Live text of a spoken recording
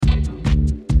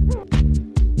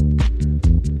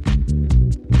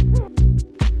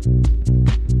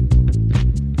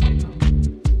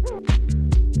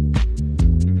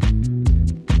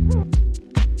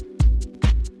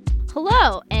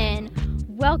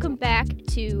welcome back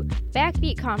to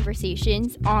Backbeat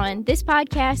Conversations. On this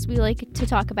podcast, we like to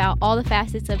talk about all the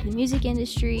facets of the music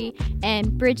industry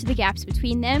and bridge the gaps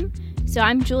between them. So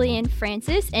I'm Julianne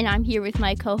Francis, and I'm here with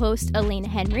my co-host, Elena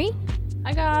Henry.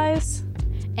 Hi, guys.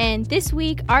 And this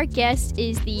week, our guest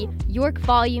is the York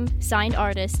Volume signed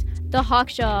artist, the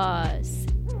Hawkshaws.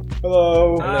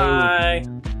 Hello. Hi.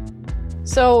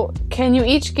 So, can you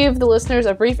each give the listeners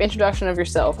a brief introduction of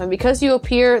yourself? And because you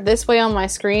appear this way on my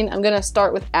screen, I'm going to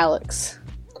start with Alex.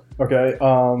 Okay.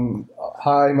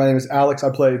 Hi, my name is Alex. I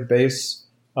play bass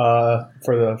for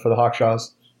the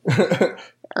Hawkshaws.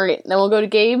 All right, then we'll go to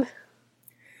Gabe.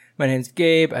 My name's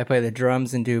Gabe. I play the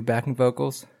drums and do backing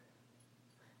vocals.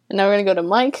 And now we're going to go to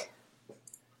Mike.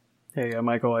 Hey, I'm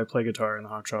Michael. I play guitar in the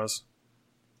Hawkshaws.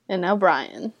 And now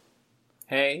Brian.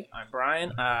 Hey, I'm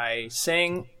Brian. I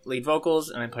sing lead vocals,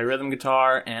 and I play rhythm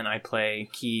guitar, and I play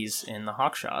keys in the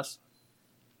Hawkshaws.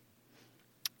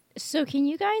 So can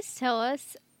you guys tell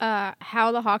us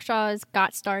how the Hawkshaws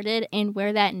got started and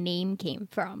where that name came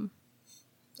from?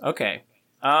 Okay.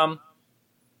 The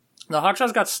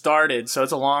Hawkshaws got started, so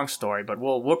it's a long story, but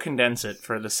we'll condense it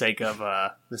for the sake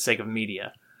of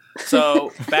media.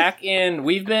 So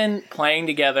we've been playing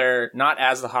together, not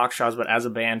as the Hawkshaws, but as a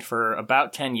band for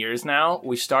about 10 years now.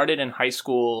 We started in high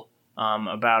school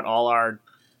about all our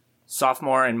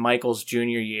sophomore and Michael's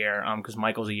junior year, because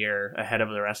Michael's a year ahead of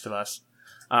the rest of us.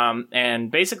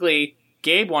 And basically,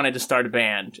 Gabe wanted to start a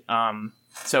band.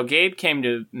 So Gabe came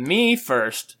to me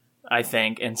first, I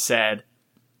think, and said,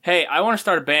 "Hey, I want to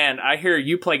start a band. I hear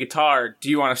you play guitar. Do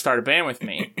you want to start a band with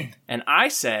me?" And I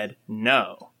said,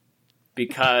 no.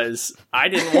 Because I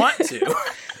didn't want to.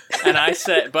 And I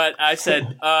said,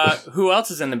 who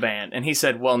else is in the band? And he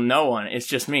said, well, no one. It's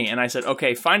just me. And I said,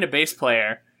 okay, find a bass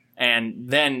player, and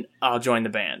then I'll join the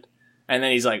band. And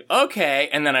then he's like, okay.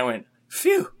 And then I went,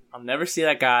 phew, I'll never see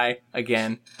that guy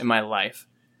again in my life.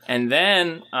 And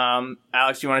then,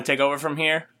 Alex, do you want to take over from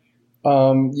here?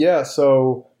 Yeah,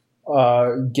 so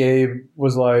Gabe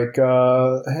was like,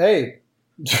 hey,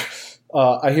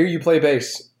 I hear you play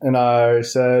bass. And I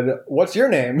said, what's your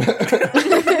name?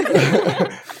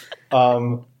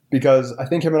 Because I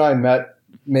think him and I met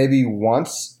maybe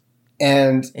once.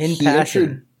 And in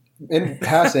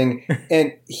passing,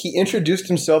 and he introduced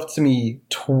himself to me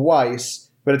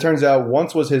twice. But it turns out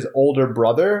once was his older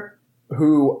brother,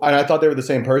 and I thought they were the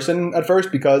same person at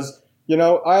first because,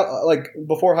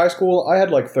 before high school, I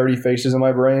had 30 faces in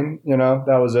my brain.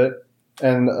 That was it.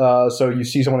 And so you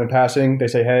see someone in passing, they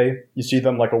say, hey. You see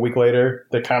them a week later,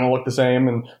 they kind of look the same,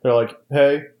 and they're like,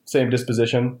 hey, same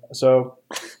disposition. So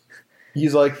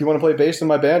he's like, you want to play bass in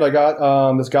my band? I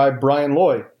got this guy, Brian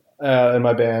Loy, in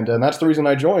my band. And that's the reason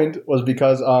I joined, was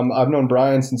because I've known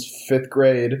Brian since 5th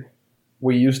grade.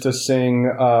 We used to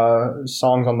sing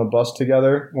songs on the bus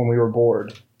together when we were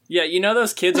bored. Yeah, you know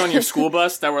those kids on your school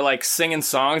bus that were singing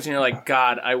songs and you're like,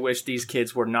 God, I wish these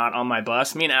kids were not on my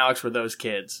bus? Me and Alex were those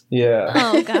kids. Yeah.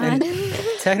 Oh, God.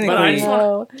 Technically,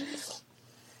 Go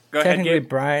ahead, Gabe.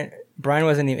 Brian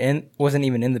wasn't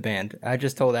even in the band. I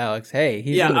just told Alex, hey,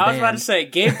 he's in the band. Yeah, I was about to say,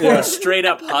 Gabe pulled a straight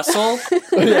up hustle.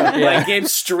 Yeah. Gabe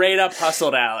straight up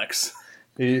hustled Alex.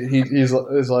 He's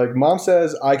like, Mom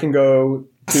says I can go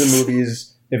to the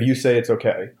movies if you say it's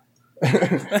okay.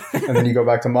 And then you go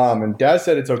back to Mom, and Dad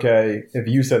said it's okay if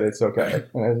you said it's okay.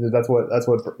 And that's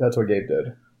what Gabe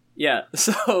did. Yeah.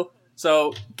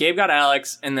 So Gabe got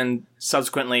Alex, and then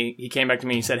subsequently he came back to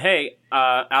me and he said, "Hey,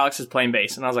 Alex is playing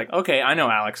bass," and I was like, "Okay, I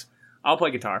know Alex. I'll play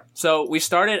guitar." So we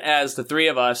started as the three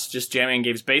of us just jamming in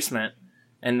Gabe's basement,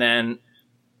 and then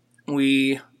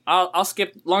I'll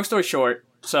skip. Long story short,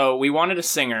 so we wanted a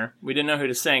singer. We didn't know who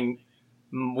to sing.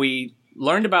 We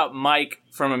learned about Mike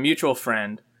from a mutual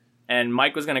friend. And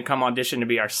Mike was going to come audition to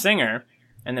be our singer.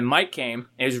 And then Mike came,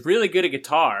 and he was really good at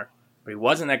guitar, but he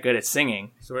wasn't that good at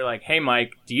singing. So we're like, hey,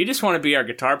 Mike, do you just want to be our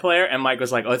guitar player? And Mike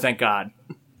was like, oh, thank God.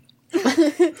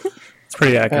 It's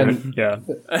pretty accurate, yeah.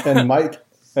 And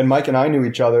Mike and I knew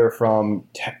each other from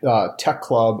tech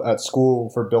club at school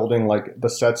for building the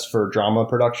sets for drama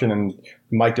production. And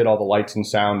Mike did all the lights and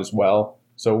sound as well.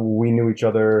 So we knew each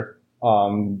other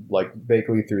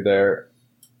vaguely through there.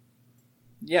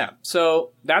 Yeah,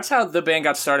 so that's how the band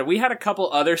got started. We had a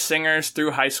couple other singers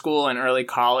through high school and early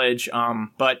college,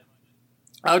 but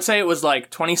I would say it was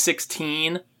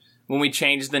 2016 when we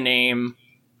changed the name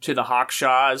to the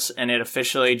Hawkshaws, and it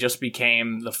officially just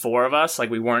became the four of us.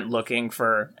 We weren't looking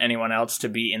for anyone else to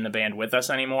be in the band with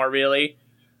us anymore, really.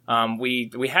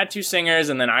 We had two singers,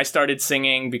 and then I started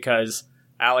singing because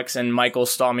Alex and Michael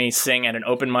saw me sing at an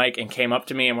open mic and came up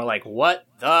to me and were like, what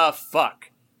the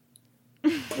fuck?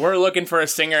 We're looking for a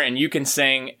singer, and you can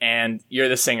sing, and you're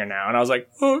the singer now. And I was like,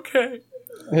 okay.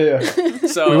 Yeah.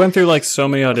 So We went through like so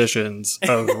many auditions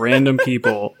of random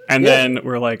people, and then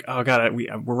we're like, "Oh god,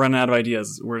 we're running out of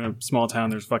ideas. We're in a small town.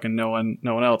 There's fucking no one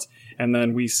else." And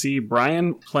then we see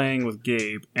Brian playing with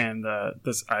Gabe and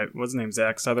what's his name?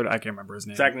 Zach Southard. I can't remember his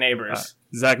name. Zach Neighbors.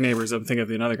 Zach Neighbors. I'm thinking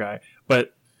of another guy,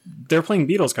 but they're playing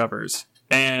Beatles covers,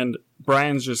 and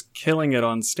Brian's just killing it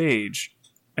on stage.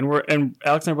 And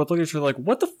Alex and I both look at each other like,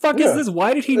 "What the fuck is this?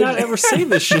 Why did he not ever say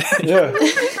this shit?" Yeah.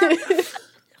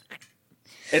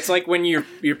 It's like when your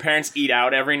parents eat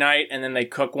out every night and then they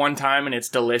cook one time and it's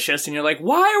delicious and you're like,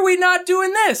 why are we not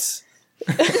doing this?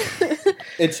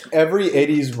 It's every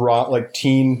 80s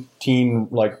teen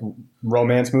like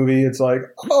romance movie. It's like,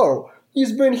 oh,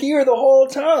 he's been here the whole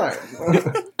time.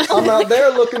 I'm out there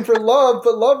looking for love,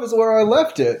 but love is where I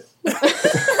left it.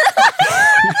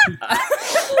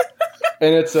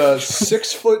 And it's a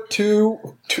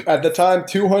 6'2", at the time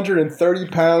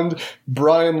 230-pound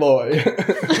Brian Loy.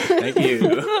 Thank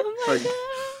you.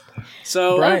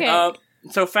 So, Brian.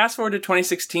 So fast forward to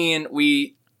 2016,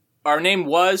 our name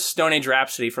was Stone Age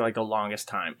Rhapsody for like the longest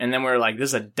time, and then we were like,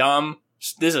 this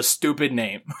is a stupid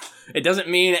name. It doesn't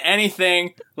mean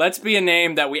anything. Let's be a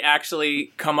name that we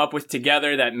actually come up with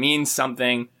together that means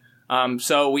something.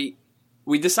 So we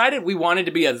decided we wanted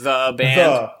to be a the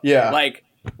band. Yeah. Like,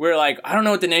 we're like, I don't know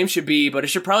what the name should be, but it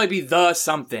should probably be the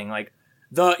something, like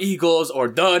the Eagles or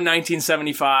the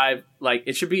 1975. Like,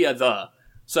 it should be a the.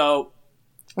 So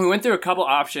we went through a couple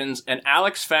options, and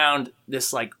Alex found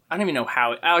this, like, I don't even know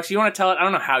how. Alex, you want to tell it? I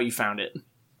don't know how you found it.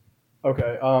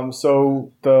 Okay.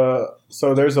 So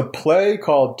there's a play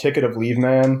called Ticket of Leave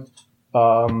Man.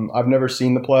 I've never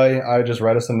seen the play. I just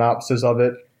read a synopsis of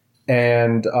it,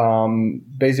 and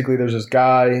basically there's this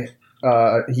guy.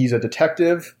 He's a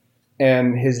detective.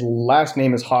 And his last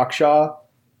name is Hawkshaw,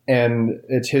 and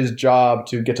it's his job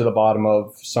to get to the bottom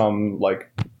of some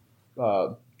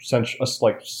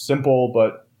simple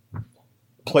but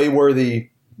playworthy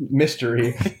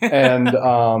mystery. And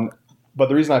but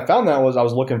the reason I found that was I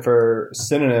was looking for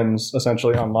synonyms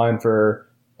essentially online for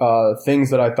things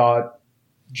that I thought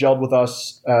gelled with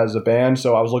us as a band.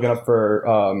 So I was looking up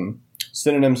for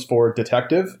synonyms for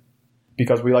detective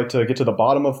because we like to get to the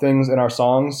bottom of things in our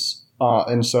songs.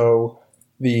 And so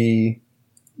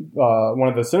one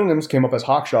of the synonyms came up as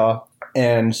Hawkshaw,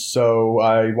 and so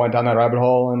I went down that rabbit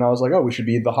hole, and I was like, oh, we should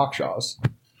be the Hawkshaws.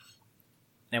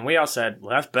 And we all said,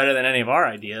 well, that's better than any of our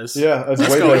ideas. Yeah, that's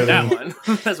Let's way go better with than that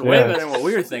one. That's way better than what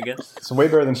we were thinking. It's way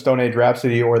better than Stone Age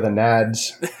Rhapsody or the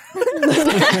Nads.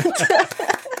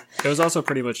 It was also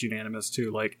pretty much unanimous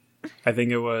too. Like, I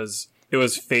think it was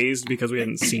phased because we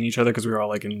hadn't seen each other because we were all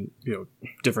like in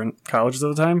different colleges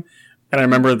at the time. And I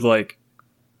remember like,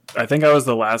 I think I was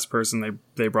the last person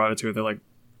they brought it to. They're like,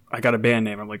 I got a band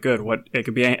name. I'm like, good. What? It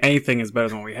could be anything is better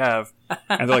than what we have.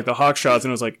 And they're like the Hawkshots, and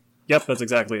it was like, yep, that's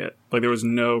exactly it. Like there was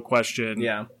no question.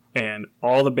 Yeah. And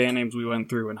all the band names we went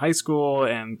through in high school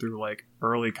and through like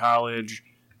early college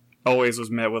always was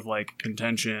met with like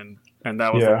contention, and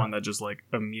that was the one that just like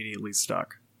immediately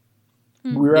stuck.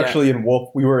 We were actually in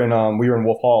Wolf. We were in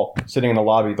Wolf Hall, sitting in the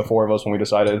lobby, the four of us, when we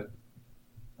decided.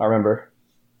 I remember.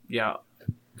 Yeah.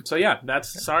 So yeah,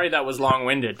 sorry that was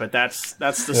long-winded, but that's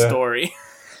the story.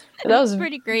 That was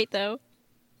pretty great, though.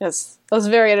 Yes, that was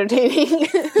very entertaining.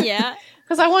 Yeah.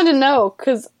 Because I wanted to know,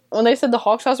 because when they said the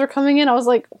Hawkshaws were coming in, I was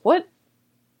like, what?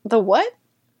 The what?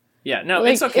 Yeah, no,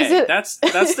 Like, it's okay. it- That's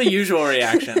the usual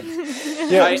reaction.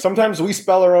 Yeah, sometimes we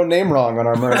spell our own name wrong on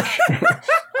our merch.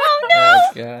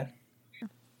 Oh, God.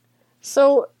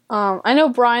 So, I know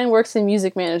Brian works in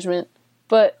music management,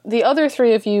 but the other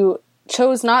three of you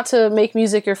chose not to make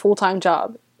music your full-time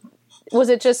job. Was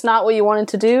it just not what you wanted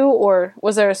to do, or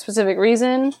was there a specific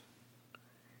reason?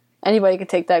 Anybody could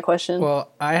take that question.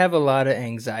 Well, I have a lot of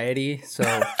anxiety, so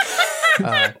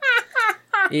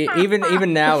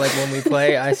even now, like when we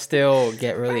play, I still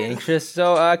get really anxious.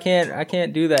 So I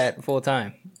can't do that full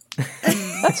time.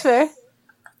 That's fair.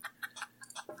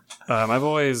 I've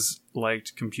always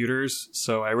liked computers,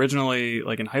 so I originally,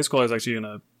 like in high school, I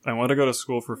wanted to go to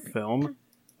school for film,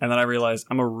 and then I realized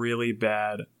I'm a really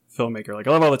bad filmmaker. Like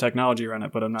I love all the technology around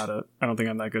it, but I don't think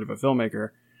I'm that good of a filmmaker.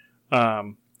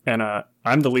 And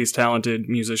I'm the least talented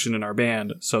musician in our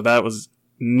band, so that was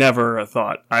never a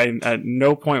thought. I at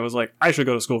no point was like, I should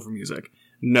go to school for music.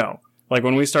 No. Like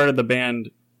when we started the band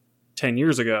 10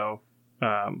 years ago,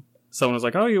 someone was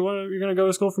like, oh, you're going to go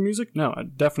to school for music? No,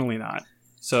 definitely not.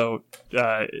 So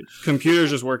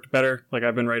computers just worked better. Like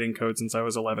I've been writing code since I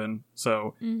was 11,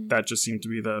 so that just seemed to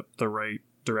be the right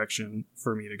direction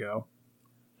for me to go.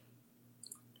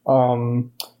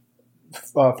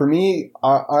 For me,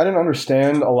 I didn't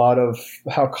understand a lot of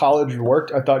how college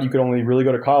worked. I thought you could only really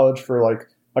go to college for like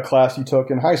a class you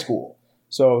took in high school.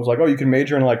 So it was like, oh, you can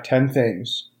major in like 10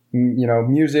 things,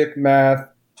 music, math,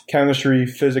 chemistry,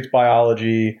 physics,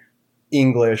 biology,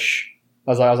 English.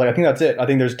 I was like, I think that's it. I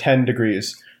think there's 10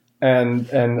 degrees. And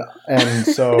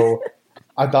so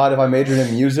I thought if I majored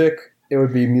in music, it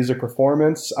would be music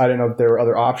performance. I didn't know if there were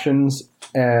other options.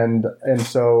 And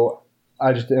so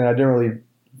I didn't really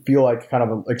feel like kind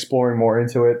of exploring more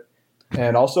into it.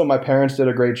 And also my parents did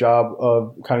a great job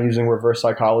of kind of using reverse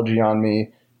psychology on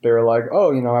me. They were like,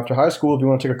 oh, after high school, if you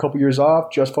want to take a couple years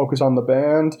off, just focus on the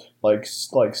band, hold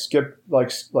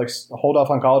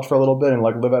off on college for a little bit and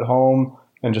like live at home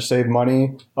and just save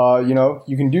money.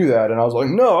 You can do that. And I was like,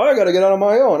 no, I got to get out on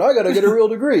my own. I got to get a real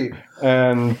degree.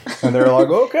 And they're like,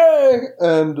 okay.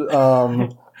 And,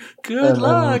 good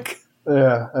luck.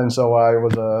 And so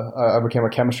I became a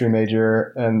chemistry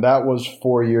major, and that was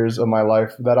 4 years of my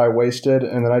life that I wasted.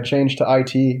 And then I changed to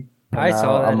IT. I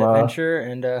saw that adventure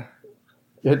and,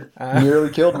 it nearly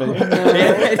killed me.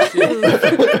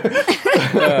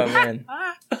 Oh man.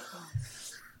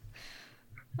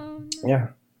 Yeah.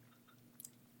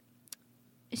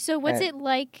 So what's it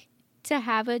like to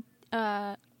have a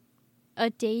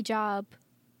day job,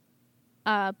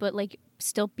 but like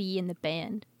still be in the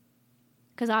band?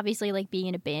 Because obviously, like being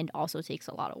in a band also takes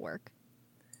a lot of work.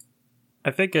 I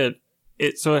think it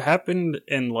happened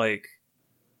in like.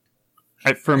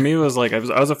 For me, it was like I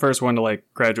was the first one to like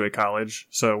graduate college,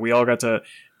 so we all got to.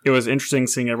 It was interesting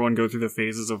seeing everyone go through the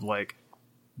phases of like,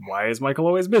 why is Michael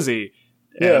always busy?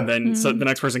 Yeah. And then so the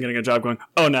next person getting a job, going,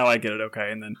 oh, now I get it,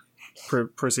 okay, and then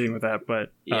proceeding with that.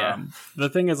 But the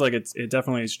thing is, like, it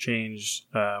definitely has changed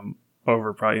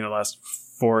over probably the last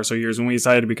 4 or so years. When we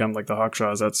decided to become like the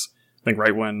Hawkshaws, that's I think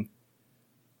right when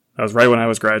I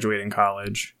was graduating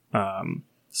college.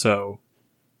 So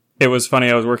it was funny.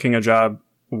 I was working a job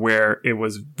where it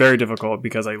was very difficult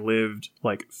because I lived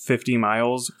like 50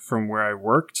 miles from where I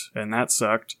worked, and that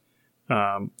sucked.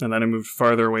 And then I moved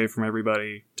farther away from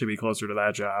everybody to be closer to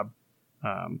that job.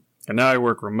 And now I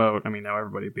work remote. I mean, now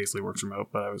everybody basically works remote,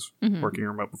 but I was working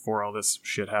remote before all this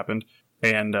shit happened.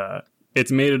 And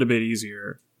it's made it a bit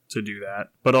easier to do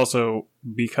that. But also,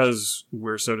 because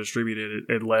we're so distributed,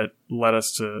 it led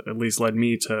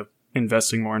me to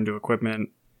investing more into equipment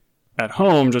at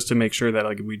home, just to make sure that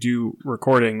like if we do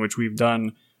recording, which we've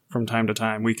done from time to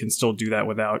time, we can still do that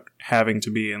without having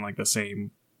to be in like the same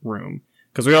room,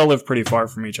 because we all live pretty far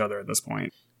from each other at this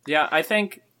point. Yeah, I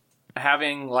think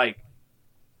having like,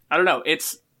 I don't know,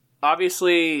 it's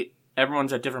obviously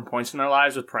everyone's at different points in their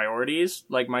lives with priorities.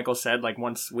 Like Michael said, like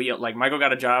once Michael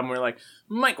got a job and we're like,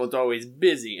 Michael's always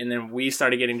busy. And then we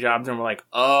started getting jobs and we're like,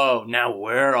 oh, now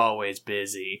we're always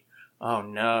busy. Oh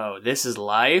no, this is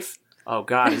life. Oh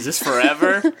God, is this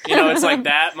forever? It's like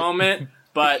that moment.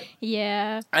 But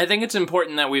yeah, I think it's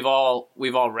important that we've all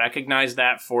recognized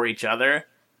that for each other.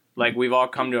 Like we've all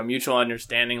come to a mutual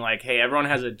understanding. Like, hey, everyone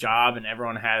has a job and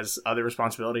everyone has other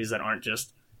responsibilities that aren't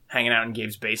just hanging out in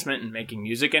Gabe's basement and making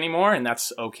music anymore, and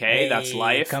that's okay. Hey, that's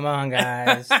life. Come on,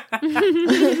 guys.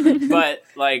 But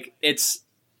like,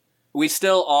 we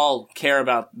still all care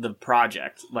about the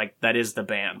project. Like that is the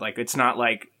band. Like it's not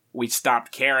like we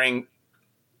stopped caring.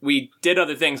 We did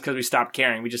other things because we stopped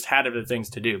caring. We just had other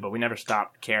things to do, but we never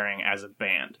stopped caring as a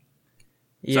band.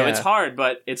 Yeah. So it's hard,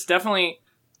 but it's definitely,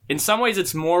 in some ways,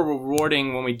 it's more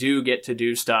rewarding when we do get to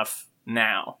do stuff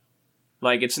now.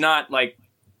 Like, it's not like,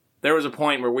 there was a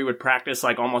point where we would practice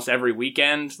like almost every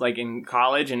weekend, like in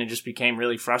college, and it just became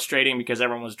really frustrating because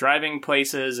everyone was driving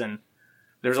places and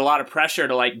there was a lot of pressure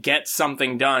to like get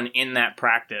something done in that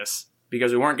practice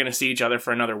because we weren't going to see each other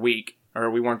for another week, or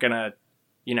we weren't going to,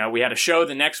 we had a show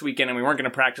the next weekend and we weren't going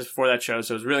to practice before that show.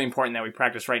 So it was really important that we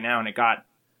practice right now, and it got,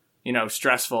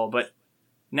 stressful. But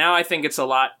now I think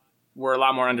we're a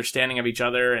lot more understanding of each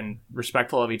other and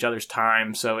respectful of each other's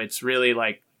time. So it's really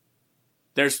like,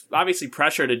 there's obviously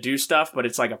pressure to do stuff, but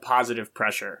it's like a positive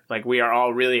pressure. Like we are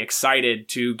all really excited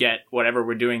to get whatever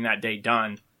we're doing that day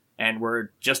done. And we're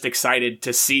just excited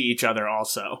to see each other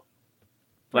also.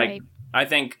 Like, right. I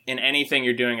think in anything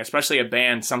you're doing, especially a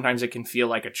band, sometimes it can feel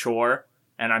like a chore.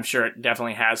 And I'm sure it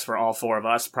definitely has for all 4 of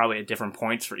us, probably at different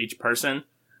points for each person.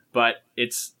 But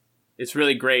it's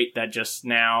really great that just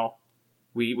now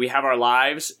we have our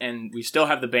lives and we still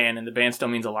have the band, and the band still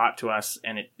means a lot to us.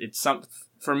 And it's something,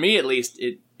 for me at least,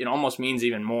 it almost means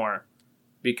even more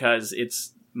because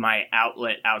it's my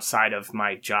outlet outside of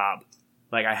my job.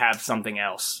 Like I have something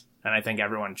else. And I think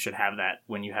everyone should have that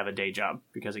when you have a day job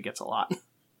because it gets a lot.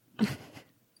 Yeah,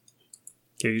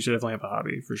 you should definitely have a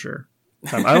hobby for sure.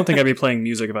 I don't think I'd be playing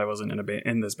music if I wasn't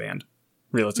in this band.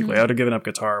 Realistically, I would have given up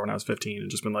guitar when I was 15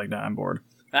 and just been like, nah, I'm bored.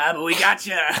 But we got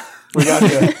you. We got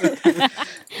you.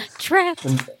 Trapped.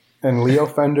 And Leo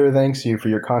Fender thanks you for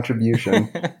your contribution.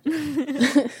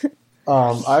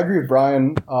 I agree with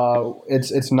Brian.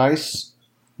 It's nice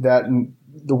that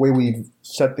the way we've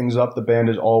set things up, the band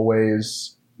is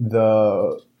always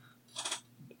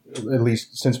at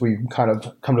least since we kind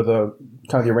of come to the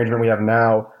arrangement we have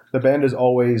now, the band is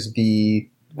always the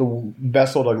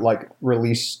vessel to like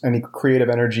release any creative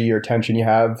energy or tension you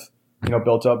have,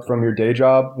 built up from your day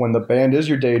job. When the band is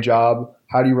your day job,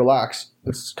 how do you relax?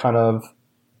 It's kind of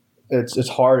it's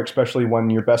hard, especially when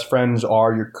your best friends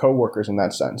are your coworkers in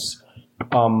that sense.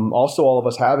 Also, all of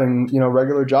us having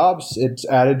regular jobs, it's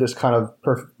added this kind of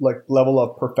level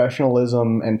of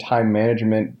professionalism and time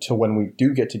management to when we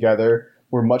do get together.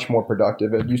 We're much more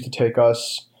productive. It used to take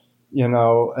us, an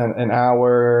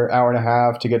hour and a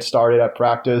half to get started at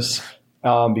practice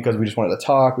because we just wanted to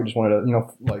talk. We just wanted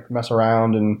to, mess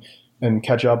around and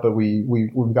catch up. But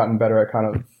we've gotten better at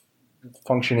kind of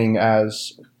functioning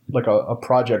as like a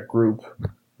project group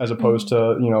as opposed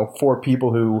to, 4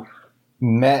 people who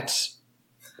met,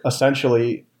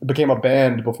 essentially became a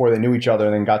band before they knew each other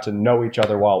and then got to know each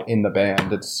other while in the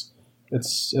band.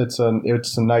 It's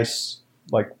a nice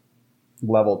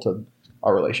level to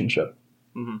our relationship.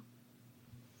 Mm-hmm.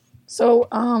 So,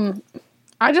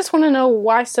 I just want to know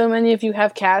why so many of you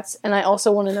have cats, and I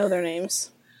also want to know their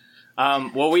names.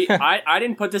 Well, I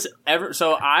didn't put this ever,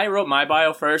 so I wrote my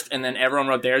bio first, and then everyone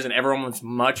wrote theirs, and everyone was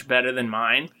much better than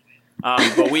mine.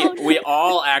 But we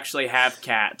all actually have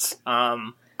cats.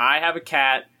 I have a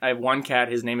cat. I have one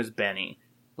cat. His name is Benny,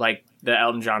 like the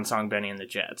Elton John song "Benny and the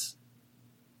Jets."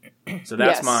 So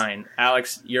that's Yes. mine.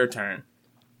 Alex, your turn.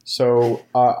 So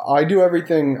I do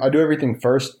everything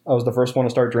first. I was the first one to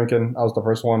start drinking. I was the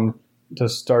first one to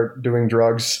start doing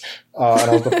drugs, and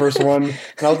I was the first one.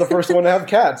 And I was the first one to have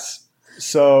cats.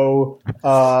 So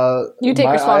You take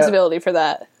responsibility for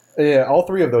that. Yeah, all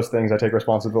 3 of those things I take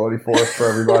responsibility for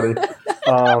everybody.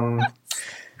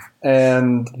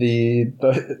 And the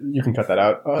you can cut that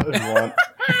out if you want.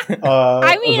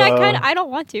 I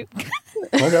don't want to.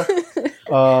 Okay.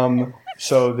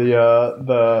 So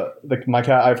my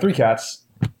cat, I have 3 cats.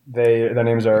 Their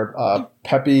names are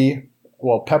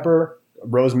Pepper,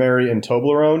 Rosemary, and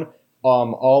Toblerone.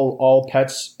 All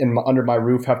pets under my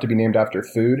roof have to be named after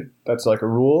food. That's like a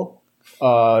rule.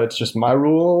 It's just my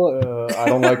rule. I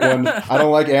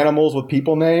don't like animals with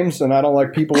people names, and I don't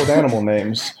like people with animal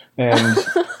names. And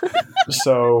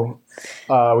so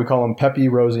we call them Peppy,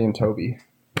 Rosie, and Toby.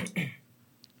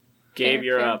 Gabe,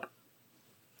 you're up.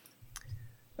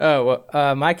 Oh,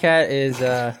 well, my cat is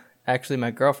actually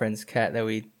my girlfriend's cat that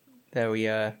we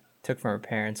took from her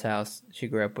parents' house. She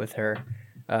grew up with her.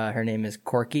 Her name is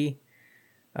Corky.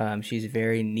 She's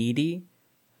very needy.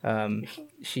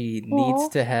 She needs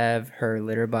to have her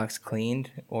litter box cleaned,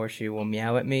 or she will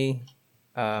meow at me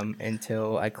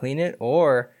until I clean it,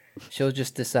 or she'll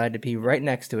just decide to pee right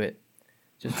next to it,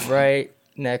 right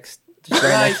next to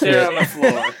there on it. the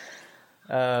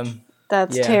floor.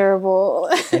 That's Yeah. terrible.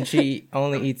 And she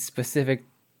only eats specific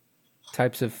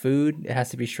types of food. It has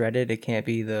to be shredded. It can't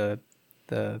be the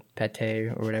pate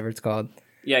or whatever it's called.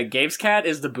 Yeah, Gabe's cat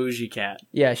is the bougie cat.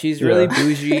 Yeah, she's really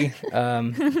bougie.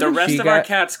 The rest of our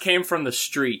cats came from the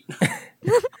street.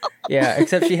 Yeah,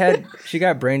 except she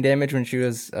got brain damage when she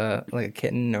was like a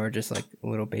kitten or just like a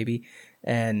little baby,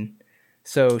 and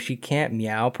so she can't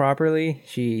meow properly.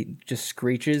 She just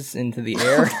screeches into the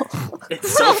air.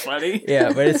 It's so funny.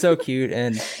 Yeah, but it's so cute,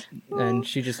 and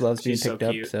she just loves being She's so picked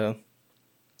up. cute. So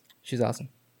she's awesome.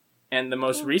 And the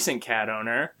most recent cat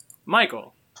owner,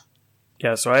 Michael.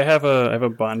 Yeah, so I have a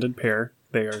bonded pair.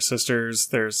 They are sisters.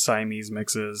 They're Siamese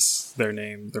mixes. Their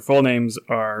full names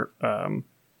are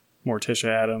Morticia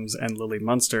Adams and Lily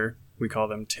Munster. We call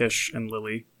them Tish and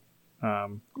Lily.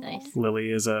 Nice.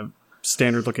 Lily is a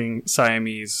standard-looking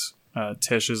Siamese.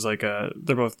 Tish is they're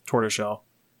both tortoiseshell.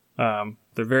 They're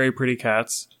very pretty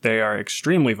cats. They are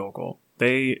extremely vocal.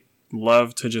 They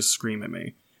love to just scream at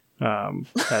me,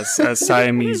 as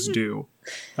Siamese do.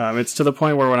 It's to the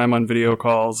point where when I'm on video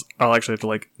calls, I'll actually have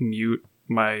to mute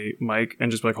my mic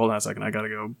and just be like, hold on a second, I gotta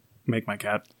go make my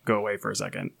cat go away for a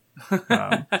second.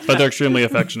 But they're extremely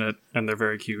affectionate, and they're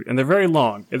very cute, and they're very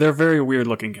long. They're very weird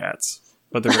looking cats,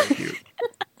 but they're very cute.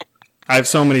 I have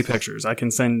so many pictures. I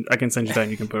can send you that, and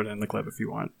you can put it in the clip if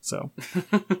you want. So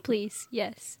Please,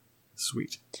 yes.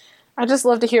 sweet. I just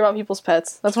love to hear about people's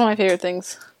pets. That's one of my favorite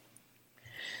things.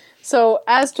 So,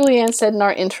 as Julianne said in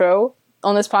our intro,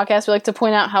 on this podcast, we like to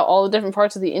point out how all the different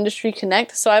parts of the industry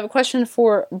connect. So I have a question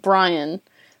for Brian.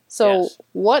 So Yes.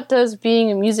 what does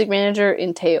being a music manager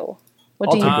entail?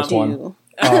 What do I'll you take this do?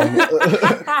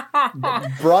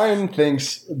 one. Brian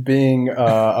thinks being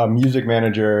a music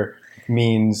manager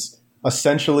means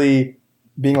essentially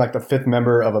being like the fifth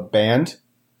member of a band.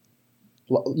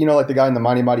 You know, like the guy in the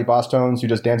Mighty Mighty Boss Tones who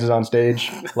just dances on stage,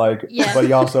 like, Yeah. but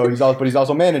he's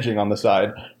also managing on the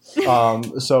side.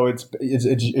 So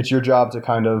it's your job to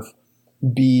kind of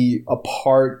be a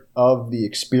part of the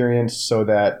experience so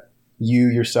that you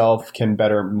yourself can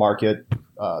better market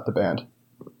the band.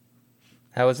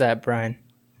 How was that, Brian?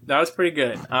 That was pretty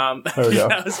good. There we go.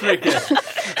 That was pretty good.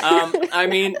 I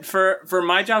mean, for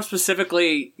my job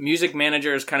specifically, music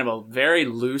manager is kind of a very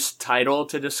loose title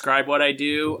to describe what I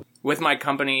do. With my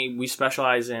company, we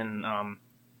specialize in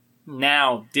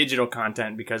now digital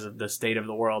content because of the state of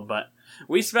the world, but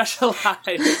we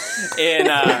specialize in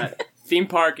theme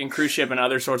park and cruise ship and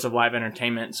other sorts of live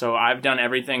entertainment. So I've done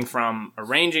everything from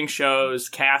arranging shows,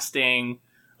 casting,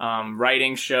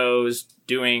 writing shows,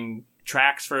 doing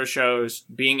tracks for shows,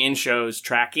 being in shows,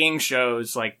 tracking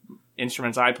shows, like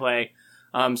instruments I play.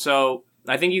 So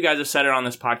I think you guys have said it on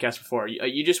this podcast before.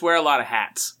 You just wear a lot of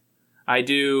hats. I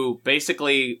do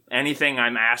basically anything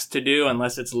I'm asked to do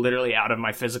unless it's literally out of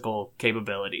my physical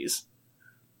capabilities.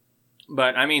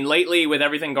 But I mean, lately with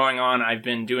everything going on, I've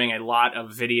been doing a lot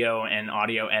of video and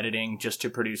audio editing just to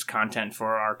produce content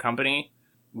for our company.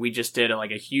 We just did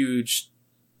a huge,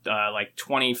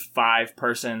 25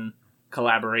 person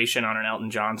collaboration on an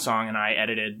Elton John song, and I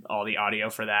edited all the audio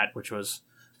for that, which was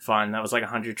fun. That was like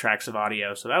 100 tracks of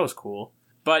audio, so that was cool.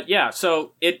 But yeah,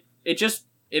 so it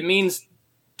means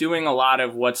doing a lot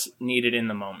of what's needed in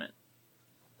the moment.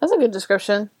 That's a good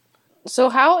description. So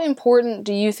how important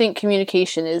do you think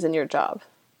communication is in your job?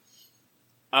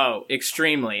 Oh,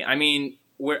 extremely. I mean,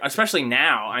 especially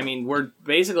now, we're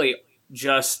basically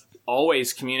just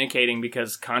always communicating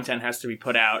because content has to be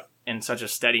put out in such a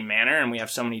steady manner, and we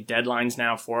have so many deadlines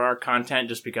now for our content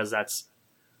just because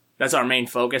that's our main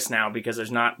focus now, because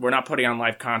we're not putting on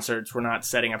live concerts, we're not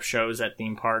setting up shows at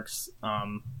theme parks.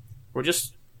 We're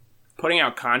just putting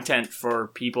out content for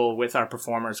people with our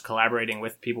performers, collaborating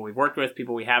with people we've worked with,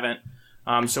 people we haven't.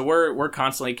 So we're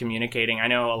constantly communicating. I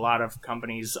know a lot of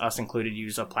companies, us included,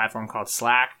 use a platform called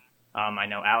Slack. I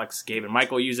know Alex, Gabe, and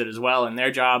Michael use it as well in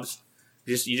their jobs.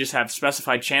 You just have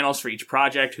specified channels for each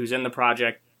project, who's in the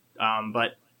project.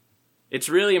 But it's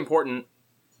really important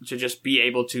to just be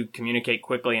able to communicate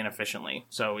quickly and efficiently.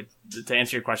 So to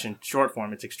answer your question, short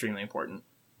form, it's extremely important.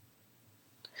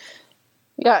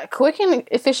 Yeah, quick and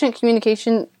efficient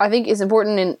communication, I think, is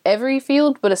important in every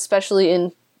field, but especially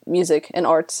in music and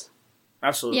arts.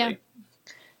 Absolutely. Yeah.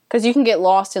 Because you can get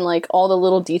lost in, all the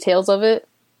little details of it.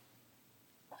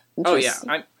 Oh,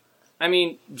 yeah. I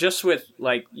mean, just with,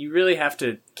 you really have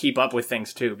to keep up with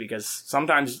things, too, because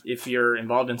sometimes if you're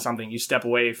involved in something, you step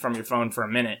away from your phone for a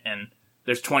minute, and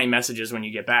there's 20 messages when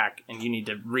you get back, and you need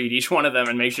to read each one of them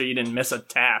and make sure you didn't miss a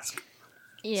task.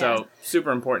 Yeah. So,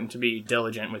 super important to be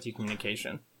diligent with your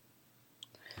communication.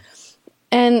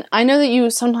 And I know that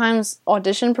you sometimes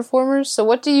audition performers, so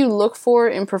what do you look for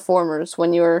in performers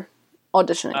when you're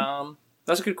auditioning?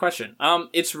 That's a good question.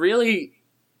 It's really,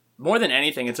 more than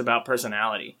anything, it's about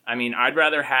personality. I mean, I'd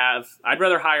rather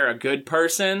hire a good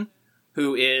person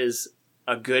who is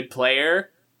a good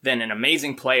player than an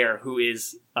amazing player who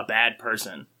is a bad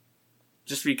person.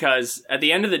 Just because at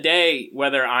the end of the day,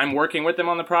 whether I'm working with them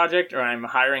on the project or I'm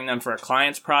hiring them for a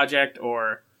client's project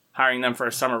or hiring them for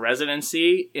a summer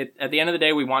residency, at the end of the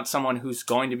day, we want someone who's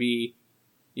going to be,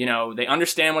 they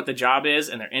understand what the job is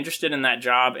and they're interested in that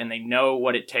job and they know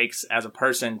what it takes as a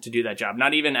person to do that job.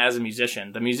 Not even as a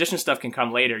musician. The musician stuff can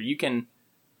come later. You can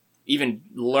even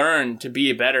learn to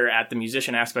be better at the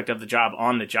musician aspect of the job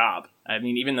on the job. I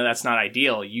mean, even though that's not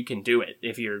ideal, you can do it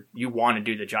if you want to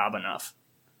do the job enough.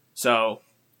 So,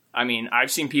 I mean,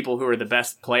 I've seen people who are the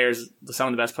best players, some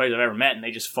of the best players I've ever met, and they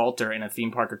just falter in a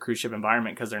theme park or cruise ship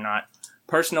environment because they're not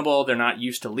personable, they're not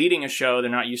used to leading a show,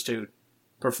 they're not used to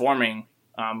performing.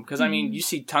 Because, I mean, you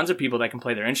see tons of people that can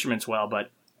play their instruments well, but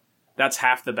that's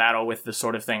half the battle with the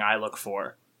sort of thing I look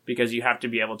for. Because you have to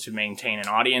be able to maintain an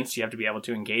audience, you have to be able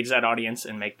to engage that audience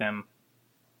and make them...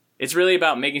 It's really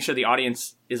about making sure the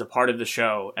audience is a part of the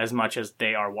show as much as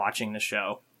they are watching the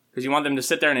show. Because you want them to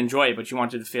sit there and enjoy it, but you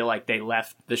want them to feel like they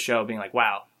left the show being like,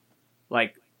 wow.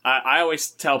 I always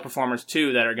tell performers,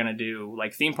 too, that are going to do,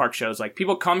 theme park shows,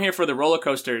 people come here for the roller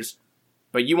coasters,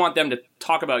 but you want them to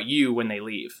talk about you when they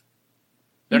leave.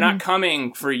 They're not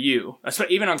coming for you.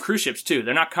 Even on cruise ships, too.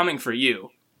 They're not coming for you.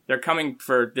 They're coming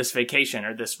for this vacation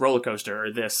or this roller coaster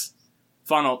or this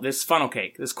funnel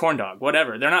cake, this corn dog,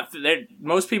 whatever.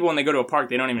 Most people, when they go to a park,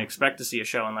 they don't even expect to see a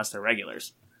show unless they're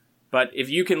regulars. But if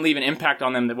you can leave an impact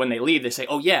on them that when they leave, they say,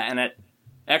 oh yeah, and at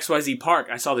XYZ Park,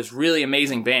 I saw this really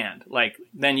amazing band.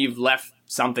 Then you've left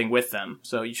something with them.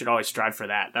 So you should always strive for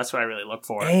that. That's what I really look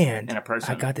for And in a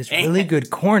person. I got this really good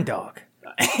corn dog.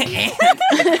 And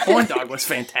corn dog was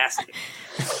fantastic.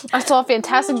 I saw a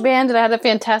fantastic band and I had a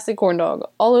fantastic corn dog.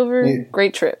 All over, Yeah.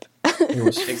 great trip. It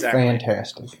was Exactly.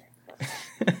 fantastic.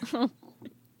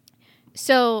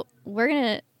 So we're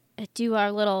going to do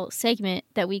our little segment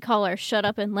that we call our shut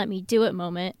up and let me do it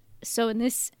moment. So in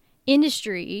this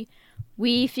industry,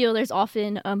 we feel there's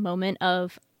often a moment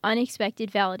of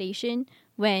unexpected validation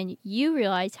when you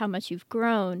realize how much you've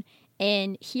grown.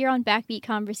 And here on Backbeat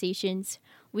Conversations,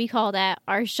 we call that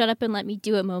our shut up and let me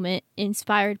do it moment,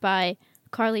 inspired by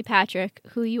Carly Patrick,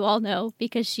 who you all know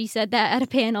because she said that at a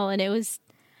panel and it was,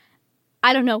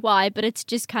 I don't know why, but it's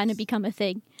just kind of become a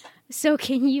thing. So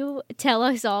can you tell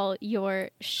us all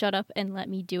your shut up and let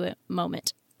me do it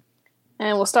moment?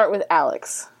 And we'll start with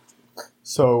Alex.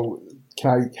 So,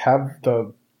 can I have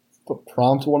the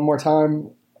prompt one more time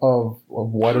of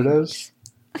what it is?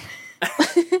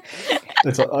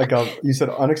 It's you said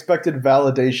unexpected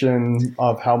validation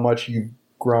of how much you've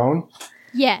grown.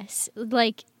 Yes,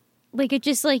 like it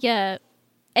just like a,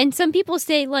 and some people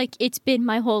say like it's been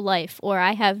my whole life, or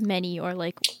I have many, or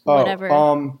like whatever.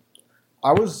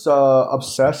 I was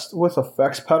obsessed with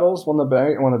effects pedals when the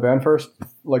band first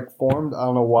formed. I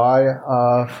don't know why.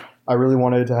 I really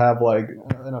wanted to have like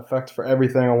an effect for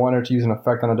everything. I wanted to use an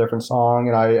effect on a different song,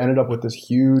 and I ended up with this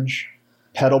huge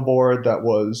pedal board that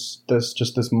was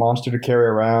this monster to carry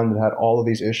around and had all of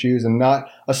these issues, and not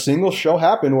a single show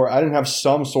happened where I didn't have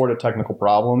some sort of technical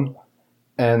problem.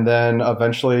 And then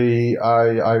eventually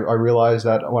I realized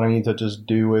that what I need to just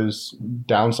do is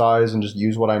downsize and just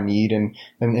use what I need, and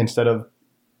instead of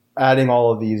adding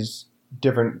all of these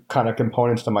different kind of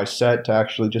components to my set, to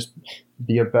actually just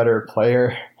be a better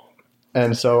player.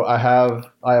 And so I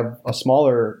have a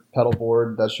smaller pedal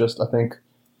board that's just, I think,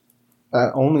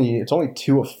 it's only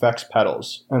 2 effects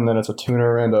pedals, and then it's a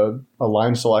tuner and a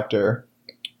line selector,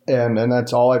 and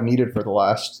that's all I've needed for the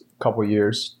last couple of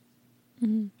years.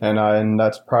 Mm-hmm. And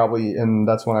that's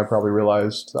when I probably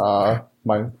realized my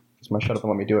shut up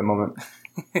and let me do it moment.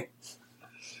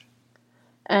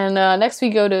 And next we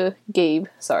go to Gabe.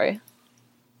 Sorry.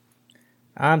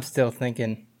 I'm still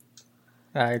thinking.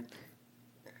 Can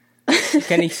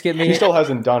he skip me? He still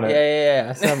hasn't done it. Yeah.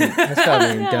 I still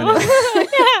haven't even done it.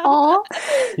 Aw.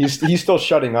 He's still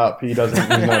shutting up. He's not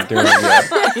doing it yet.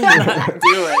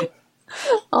 Do it.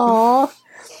 Aw.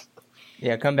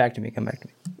 Yeah, come back to me.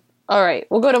 All right,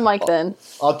 we'll go to Mike then.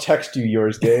 I'll text you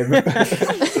yours, Gabe.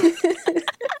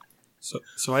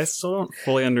 So I still don't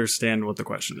fully understand what the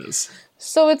question is.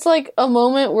 So it's like a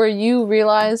moment where you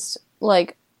realized,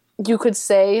 like, you could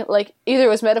say, like, either it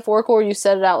was metaphorical or you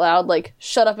said it out loud, like,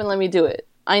 shut up and let me do it.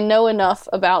 I know enough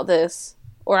about this,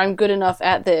 or I'm good enough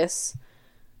at this,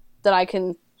 that I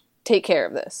can take care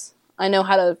of this. I know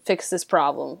how to fix this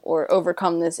problem or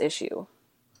overcome this issue.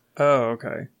 Oh,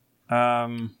 okay.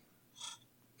 I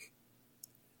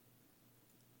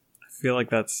feel like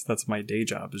that's my day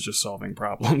job, is just solving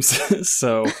problems.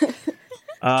 So,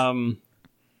 man,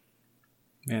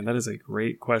 that is a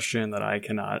great question that I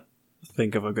cannot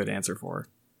think of a good answer for.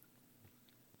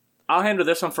 I'll handle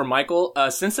this one for Michael.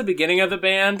 Since the beginning of the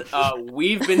band,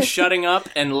 we've been shutting up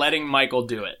and letting Michael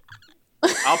do it.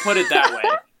 I'll put it that way.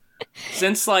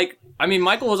 Since,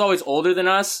 Michael was always older than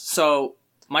us, so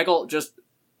Michael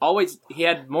he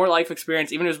had more life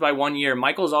experience, even if it was by 1 year.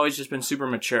 Michael's always just been super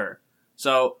mature.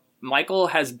 So Michael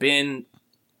has been,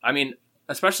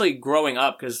 especially growing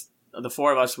up, because the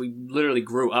 4 of us, we literally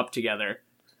grew up together.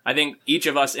 I think each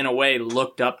of us, in a way,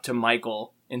 looked up to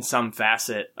Michael in some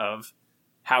facet of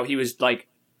how he was like,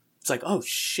 it's like, oh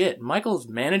shit, Michael's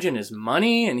managing his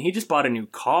money and he just bought a new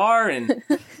car and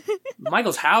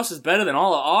Michael's house is better than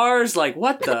all of ours. Like,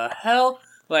 what the hell?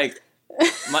 Like,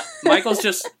 Michael's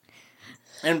just,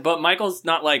 but Michael's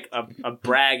not like a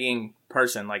bragging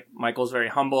person. Like, Michael's very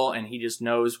humble and he just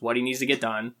knows what he needs to get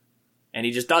done and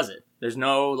he just does it. There's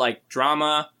no like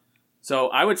drama. So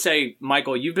I would say,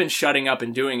 Michael, you've been shutting up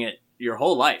and doing it your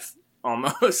whole life,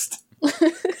 almost.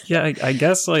 Yeah, I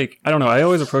guess, like, I don't know. I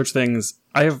always approach things,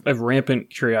 I have rampant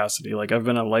curiosity. Like, I've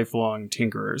been a lifelong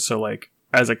tinkerer. So, like,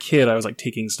 as a kid, I was, like,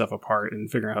 taking stuff apart and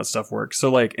figuring out how stuff works.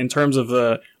 So, like, in terms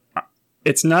of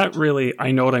it's not really,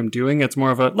 I know what I'm doing. It's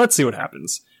more of a, let's see what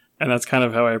happens. And that's kind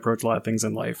of how I approach a lot of things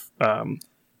in life.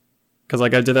 Because,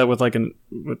 like, I did that with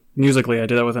musically, I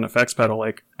did that with an effects pedal.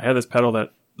 Like, I had this pedal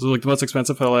that was, like, the most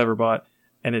expensive pedal I ever bought.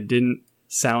 And it didn't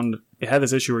sound, it had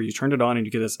this issue where you turned it on and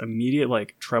you get this immediate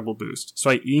like treble boost. So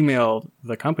I emailed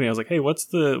the company. I was like, hey,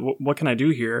 what can I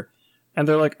do here? And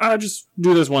they're like, just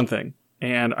do this one thing.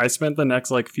 And I spent the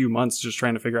next like few months just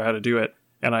trying to figure out how to do it.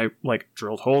 and I like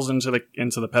drilled holes into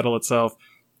the pedal itself,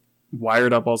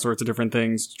 wired up all sorts of different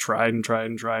things, tried, and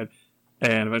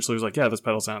eventually was like, yeah, this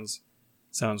pedal sounds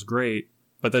great.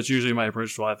 But that's usually my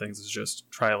approach to a lot of things, is just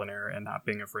trial and error and not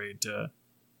being afraid to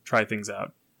try things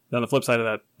out. Then the flip side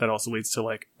of that also leads to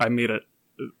like, I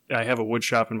have a wood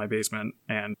shop in my basement,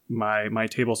 and my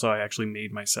table saw I actually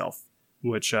made myself,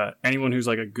 which anyone who's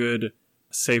like a good,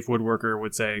 safe woodworker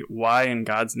would say, why in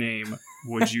God's name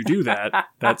would you do that?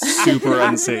 That's super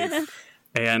unsafe.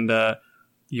 And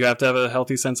you have to have a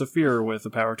healthy sense of fear with a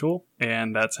power tool,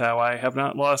 and that's how I have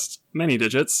not lost many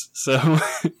digits. So,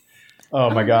 oh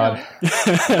my God,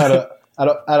 at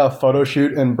a photo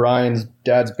shoot in Brian's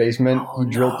dad's basement, he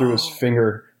drilled through his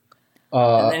finger.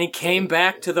 And then he came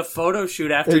back to the photo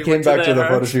shoot after he came back to the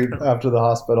photo shoot after the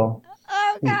hospital.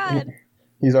 Oh God.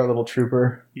 He's our little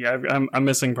trooper. Yeah, I'm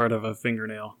missing part of a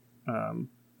fingernail.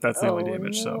 That's the only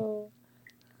damage. No. So,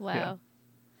 Wow. Yeah.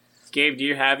 Gabe, do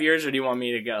you have yours, or do you want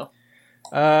me to go?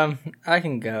 I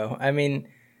can go. I mean,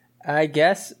 I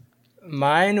guess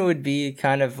mine would be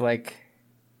kind of like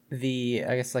the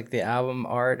album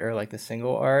art or like the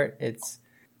single art.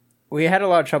 We had a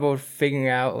lot of trouble figuring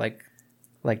out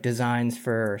like designs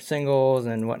for singles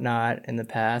and whatnot in the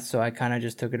past, so I kind of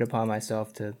just took it upon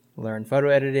myself to learn photo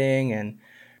editing and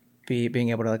being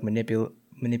able to like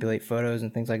manipulate photos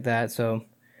and things like that. So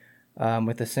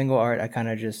with the single art, I kind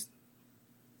of just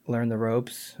learned the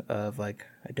ropes of like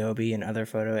Adobe and other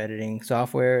photo editing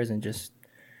softwares and just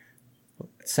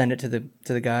send it to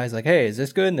the guys like, hey, is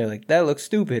this good? And they're like, that looks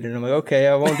stupid. And I'm like, okay,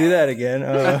 I won't do that again.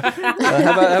 How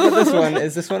about this one?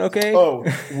 Is this one okay? Oh,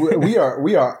 we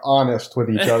are honest with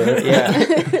each other.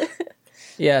 Yeah.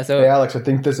 Yeah. So hey, Alex, I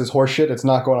think this is horseshit. It's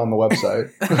not going on the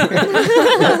website.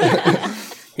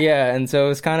 Yeah, and so it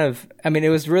was kind of, I mean, it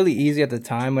was really easy at the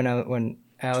time when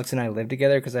Alex and I lived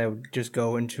together, because I would just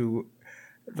go into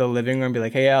the living room and be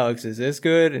like, hey, Alex, is this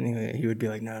good? And he would be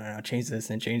like, no, change this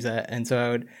and change that. And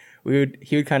so he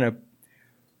would kind of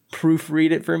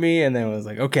proofread it for me, and then was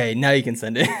like, okay, now you can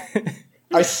send it.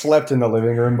 I slept in the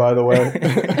living room, by the way.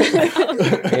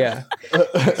 Yeah.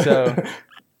 So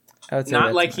I would say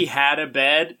not like he had a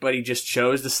bed, but he just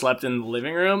chose to slept in the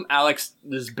living room.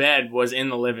 Alex's bed was in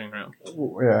the living room.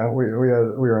 Yeah, we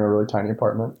were in a really tiny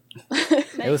apartment.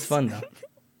 It was fun though.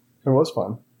 It was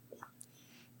fun.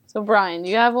 So Brian, do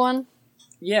you have one?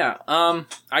 Yeah.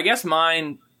 I guess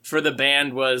mine for the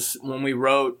band was when we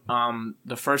wrote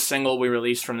the first single we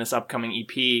released from this upcoming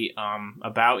EP,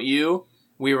 About You.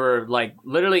 We were like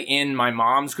literally in my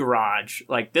mom's garage.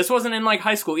 Like this wasn't in like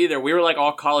high school either. We were like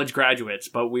all college graduates,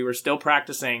 but we were still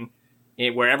practicing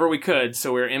it wherever we could.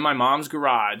 So we were in my mom's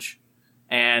garage,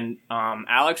 and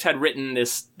Alex had written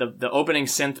the opening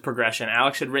synth progression.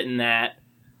 Alex had written that,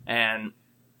 and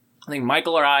I think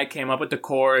Michael or I came up with the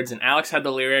chords, and Alex had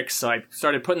the lyrics. So I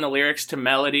started putting the lyrics to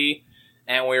melody,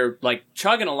 and we were like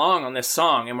chugging along on this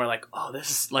song, and we're like, oh,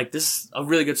 this is a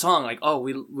really good song. Like, oh,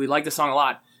 we like this song a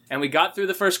lot. And we got through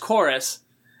the first chorus,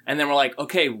 and then we're like,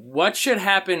 okay, what should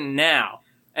happen now?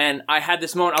 And I had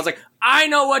this moment, I was like, I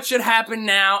know what should happen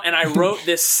now. And I wrote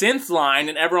this synth line,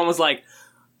 and everyone was like,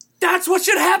 that's what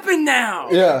should happen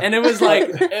now. Yeah. And it was like,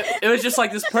 it was just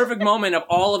like this perfect moment of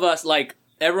all of us, like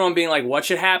everyone being like, what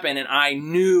should happen? And I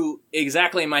knew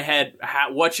exactly in my head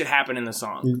what should happen in the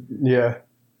song. Yeah.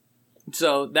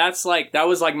 So that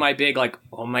was like my big, like,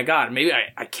 oh my God, maybe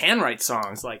I can write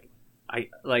songs.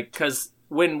 Cause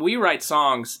when we write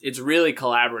songs, it's really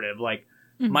collaborative. Like,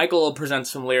 Michael will present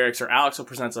some lyrics, or Alex will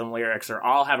present some lyrics, or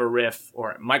I'll have a riff,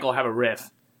 or Michael will have a riff.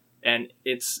 And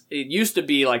it used to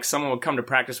be like someone would come to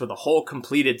practice with a whole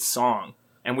completed song,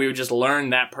 and we would just learn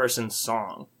that person's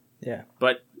song. Yeah.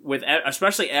 But with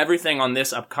especially everything on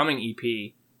this upcoming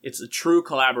EP, it's a true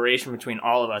collaboration between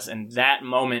all of us. And that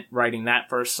moment writing that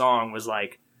first song was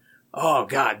like, oh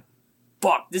God,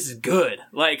 fuck, this is good.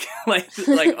 Like,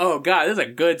 oh God, this is a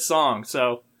good song.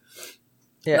 So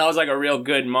that was like a real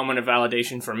good moment of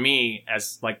validation for me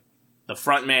as like the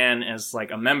front man, as like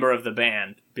a member of the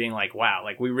band, being like, wow,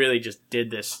 like we really just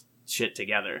did this shit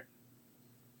together.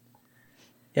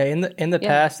 Yeah, in the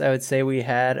past, I would say we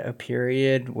had a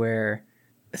period where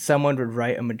someone would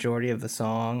write a majority of the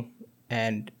song,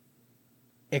 and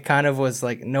it kind of was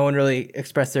like no one really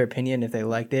expressed their opinion if they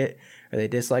liked it or they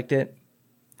disliked it.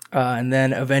 And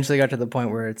then eventually got to the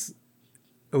point where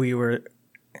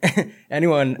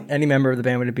any member of the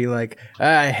band would be like,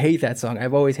 I hate that song.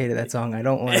 I've always hated that song. I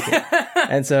don't like it.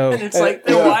 And so and it's like,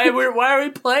 why are we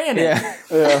playing it?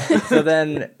 Yeah. So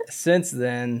then, since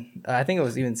then, I think it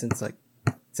was even since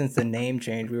the name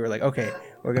change, we were like, okay,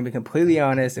 we're going to be completely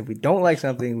honest. If we don't like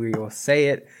something, we will say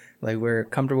it. Like, we're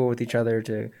comfortable with each other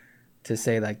to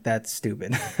say like, that's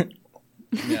stupid.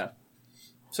 Yeah.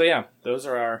 So yeah, those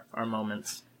are our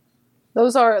moments.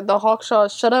 Those are the Hawkshaw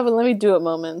shut up and let me do it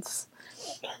moments.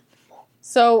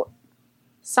 So,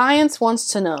 science wants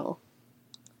to know,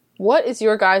 what is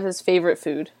your guys' favorite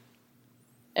food?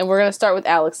 And we're going to start with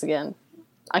Alex again.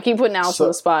 I keep putting Alex on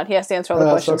the spot. He has to answer all the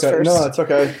questions okay. first. No, it's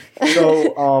okay.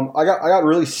 So I got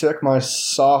really sick my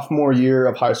sophomore year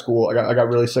of high school. I got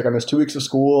really sick. I missed 2 weeks of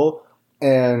school,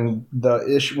 and the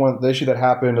issue that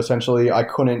happened, essentially, I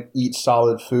couldn't eat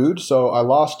solid food. So I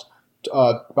lost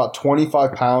about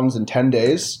 25 pounds in 10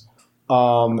 days.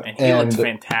 And he looked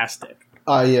fantastic.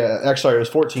 Yeah, actually, it was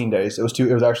 14 days. It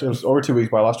was over 2 weeks,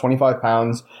 but I lost 25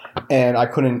 pounds, and I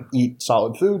couldn't eat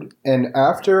solid food. And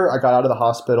after I got out of the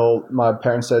hospital, my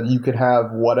parents said, you can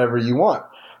have whatever you want.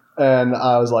 And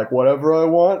I was like, whatever I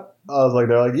want?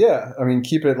 They're like, yeah. I mean,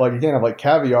 keep it, like, you can't have, like,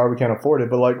 caviar. We can't afford it.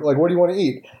 But, like, what do you want to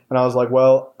eat? And I was like,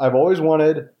 well, I've always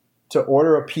wanted to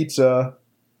order a pizza,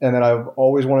 and then I've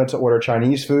always wanted to order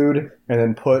Chinese food, and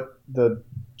then put the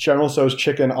General Tso's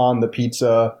chicken on the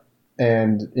pizza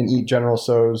and eat General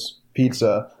Tso's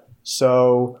pizza.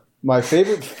 So my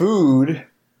favorite food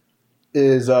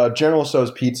is General Tso's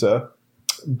pizza,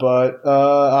 but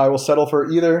I will settle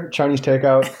for either Chinese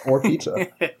takeout or pizza.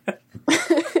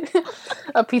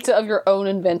 A pizza of your own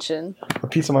invention. A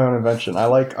pizza of my own invention. I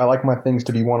like my things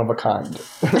to be one of a kind.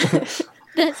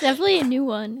 That's definitely a new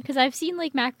one, because I've seen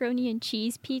like macaroni and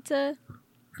cheese pizza,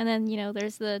 and then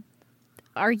there's the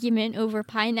argument over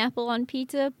pineapple on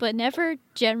pizza, but never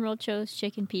General Tso's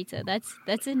chicken pizza.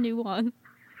 That's a new one.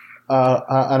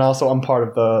 And also, I'm part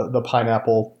of the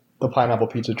pineapple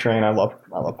pizza train. I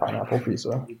love pineapple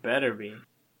pizza. You better be.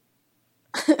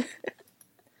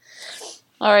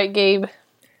 All right, Gabe.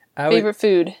 Favorite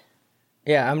food?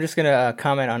 Yeah, I'm just gonna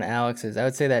comment on Alex's. I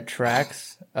would say that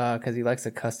tracks, because he likes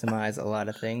to customize a lot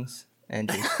of things, and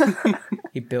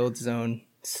he builds his own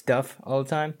stuff all the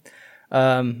time.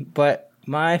 But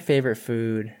my favorite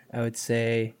food, I would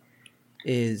say,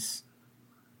 is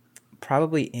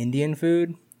probably Indian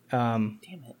food. Damn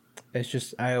it! It's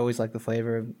just, I always like the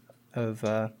flavor of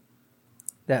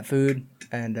that food,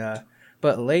 and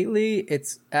but lately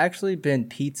it's actually been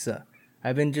pizza.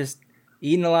 I've been just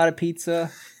eating a lot of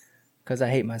pizza because I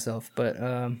hate myself. But if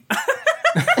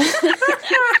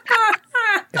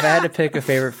I had to pick a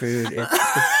favorite food,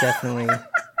 it's definitely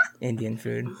Indian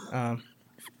food.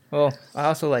 Well, I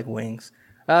also like wings.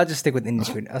 I'll just stick with Indian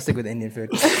food. I'll stick with Indian food.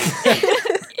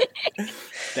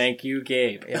 Thank you,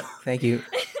 Gabe. Yeah, thank you.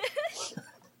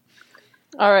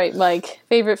 All right, Mike.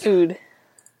 Favorite food?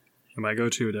 My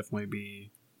go-to would definitely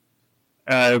be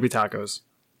it would be tacos.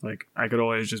 Like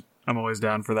I'm always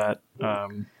down for that.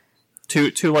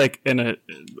 To like in a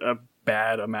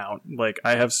bad amount. Like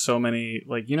I have so many,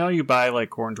 like, you buy like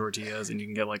corn tortillas and you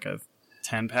can get like a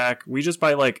 10-pack. We just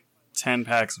buy like 10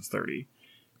 packs of 30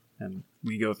 and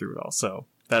we go through it all. So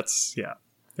it's a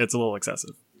little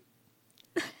excessive.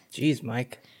 Jeez,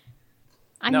 Mike.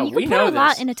 I mean, you can put a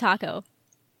lot in a taco.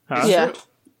 Huh? Yeah.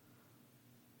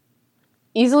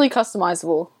 Easily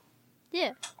customizable.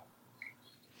 Yeah.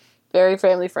 Very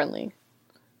family friendly.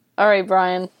 All right,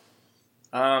 Brian.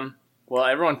 Well,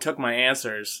 everyone took my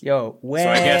answers. Yo,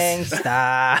 wing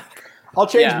stop. I'll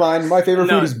change mine. My favorite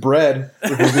food is bread,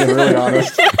 if we're being really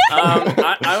honest.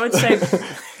 I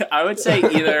would say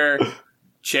either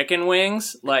chicken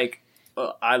wings. Like,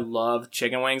 I love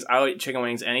chicken wings. I would eat chicken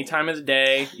wings any time of the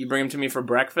day. You bring them to me for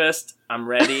breakfast, I'm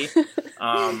ready.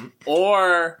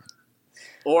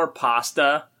 Or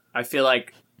pasta. I feel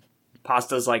like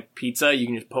pasta's like pizza. You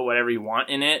can just put whatever you want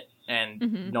in it,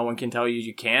 and no one can tell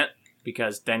you can't,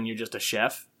 because then you're just a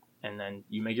chef, and then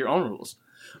you make your own rules.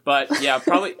 But yeah,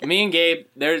 probably me and Gabe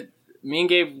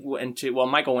went to, well,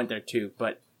 Michael went there too,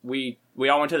 but we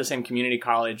all went to the same community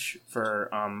college for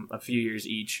a few years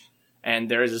each. And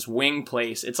there is this wing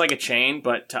place. It's like a chain,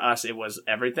 but to us it was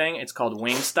everything. It's called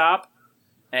Wingstop.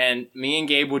 And me and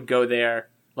Gabe would go there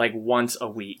like once a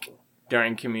week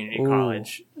during community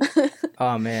college.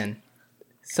 Oh man.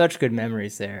 Such good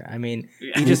memories there. I mean,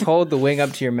 you just hold the wing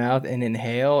up to your mouth and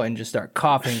inhale and just start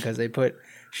coughing because they put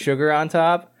sugar on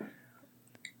top.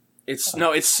 It's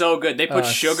so good. They put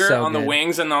sugar on the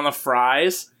wings and on the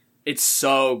fries. It's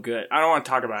so good. I don't want to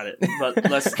talk about it, but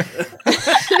let's.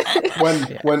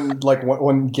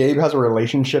 when Gabe has a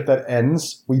relationship that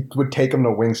ends, we would take him to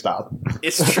Wingstop.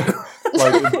 It's true.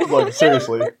 like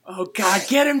seriously. Oh God,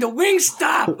 get him to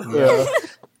Wingstop. Yeah.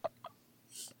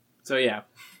 So yeah.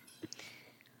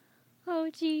 Oh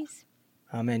jeez.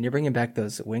 Oh man, you're bringing back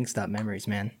those Wingstop memories,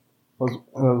 man.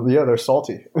 Yeah, they're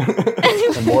salty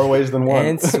in more ways than one.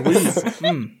 And sweet.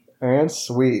 And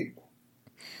sweet.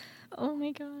 Oh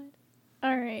my God.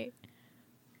 All right.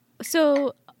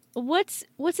 So what's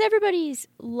everybody's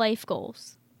life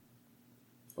goals?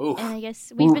 Ooh. And I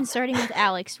guess we've been starting with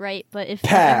Alex, right? But if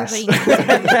Pass. everybody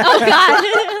oh God.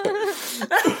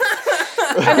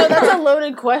 I know that's a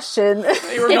loaded question.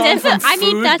 You were going from I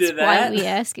mean, food that's to why that? we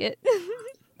ask it.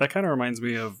 That kind of reminds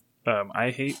me of I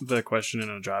hate the question in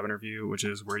a job interview, which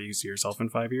is where do you see yourself in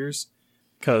 5 years?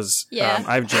 Because Yeah.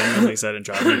 I've genuinely said in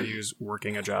job interviews,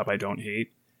 working a job I don't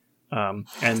hate, and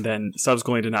then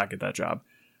subsequently did not get that job.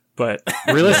 But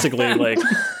realistically, like,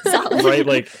 Solid. right,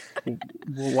 like,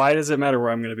 why does it matter where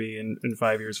I'm going to be in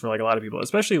 5 years for like a lot of people,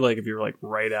 especially like if you're like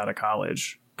right out of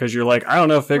college? Because you're like, I don't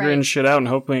know, figuring Right. shit out and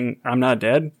hoping I'm not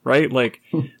dead, right? Like,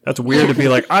 that's weird to be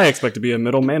like, I expect to be a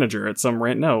middle manager at some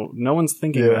rant. No one's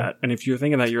thinking Yeah. that. And if you're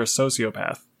thinking that, you're a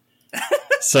sociopath.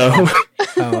 So,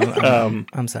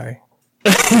 I'm sorry.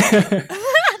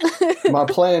 My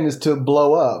plan is to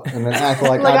blow up and then act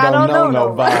like, Like, I don't know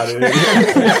nobody.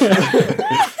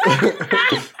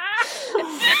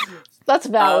 That's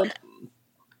valid.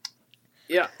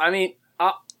 Yeah, I mean,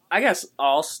 I guess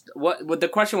what the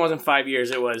question wasn't 5 years.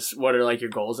 It was, what are like your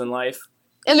goals in life?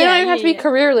 And they Yeah, don't even have to be yeah.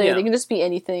 career related. Yeah. It can just be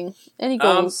anything. Any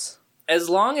goals. As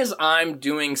long as I'm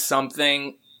doing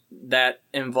something that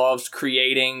involves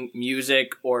creating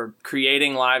music or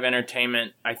creating live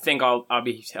entertainment, I think I'll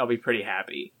be pretty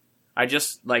happy. I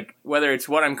just like, whether it's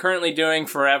what I'm currently doing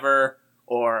forever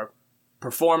or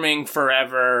performing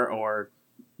forever or,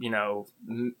 you know,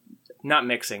 not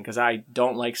mixing, because I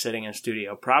don't like sitting in a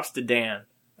studio. Props to Dan,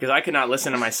 because I could not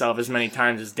listen to myself as many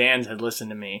times as Dan had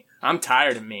listened to me. I'm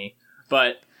tired of me,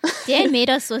 but Dan made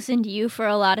us listen to you for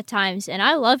a lot of times, and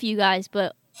I love you guys,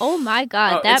 but oh my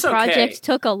God, Oh, that it's okay. project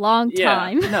took a long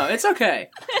time. No, it's okay.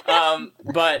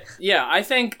 But yeah, I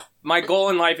think my goal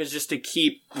in life is just to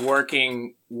keep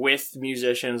working with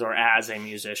musicians or as a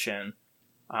musician,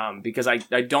 because I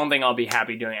don't think I'll be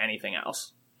happy doing anything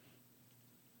else.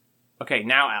 Okay,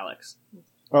 now Alex.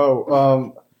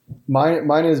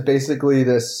 Mine is basically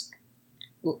this.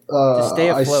 Just stay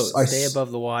afloat. I Stay above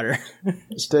the water.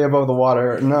 Stay above the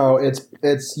water. No,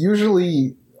 it's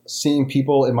usually seeing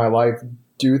people in my life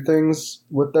do things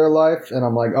with their life, and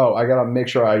I'm like, oh, I gotta make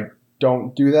sure I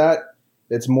don't do that.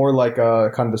 It's more like a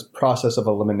kind of this process of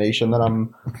elimination that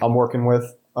I'm working with.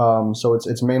 So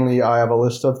it's mainly I have a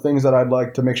list of things that I'd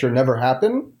like to make sure never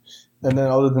happen, and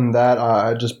then other than that,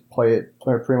 I just pretty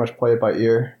much play it by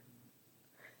ear.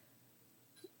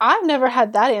 I've never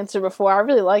had that answer before. I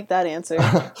really like that answer.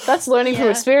 That's learning from Yeah.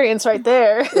 experience right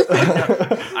there.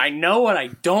 I know what I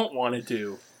don't want to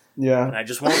do, and Yeah, I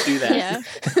just won't do that. Yeah.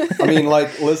 I mean,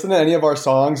 like, listen to any of our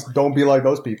songs. Don't be like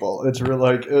those people. It's really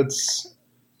like it's.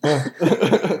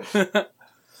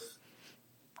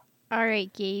 All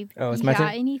right, Gabe. Oh, it's you my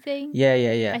got turn? anything?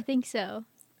 Yeah. I think so.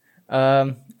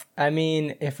 I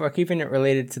mean, if we're keeping it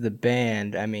related to the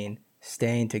band, I mean,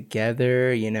 staying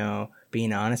together, you know,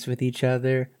 being honest with each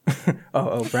other.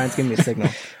 oh, Brian's giving me a signal.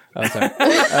 Oh, sorry.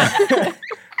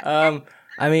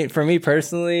 I mean, for me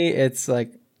personally, it's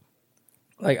like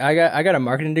I got a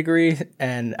marketing degree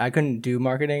and I couldn't do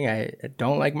marketing. I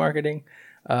don't like marketing.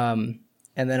 And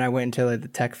then I went into like the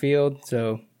tech field.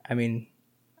 So, I mean,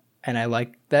 and I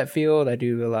like that field. I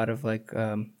do a lot of like,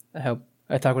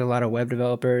 I talk with a lot of web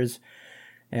developers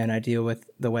and I deal with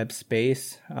the web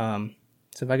space. So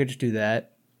if I could just do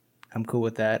that, I'm cool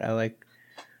with that. I like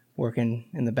working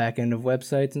in the back end of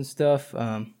websites and stuff.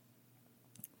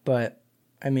 But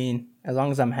I mean, as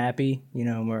long as I'm happy, you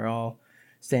know, we're all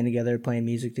staying together, playing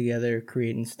music together,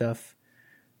 creating stuff,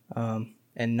 and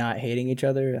not hating each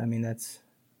other. I mean, that's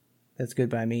good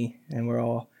by me. And we're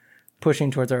all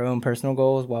pushing towards our own personal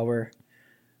goals while we're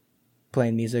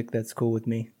playing music. That's cool with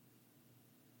me.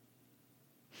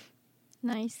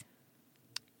 Nice.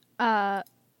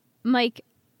 Mike,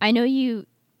 I know you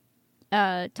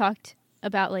talked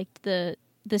about like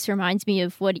this reminds me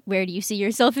of where do you see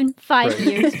yourself in 5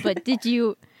 years, but did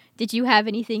you have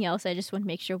anything else? I just want to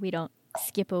make sure we don't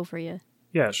skip over you.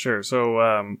 Yeah, sure. So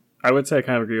I would say I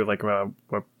kind of agree with like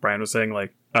what Brian was saying.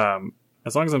 Like,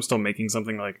 as long as I'm still making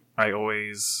something, like I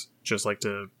always just like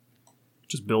to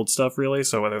just build stuff really.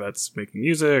 So whether that's making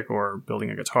music or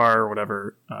building a guitar or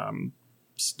whatever,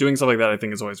 doing stuff like that I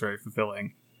think is always very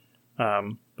fulfilling.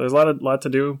 There's a lot to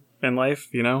do in life,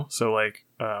 you know. So like,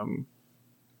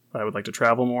 I would like to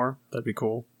travel more. That'd be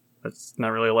cool. That's not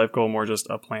really a life goal, more just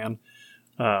a plan.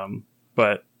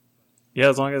 But yeah,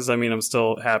 as long as, I mean, I'm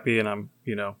still happy and I'm,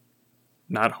 you know,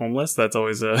 not homeless, that's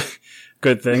always a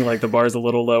good thing. Like the bar's a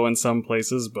little low in some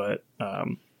places, but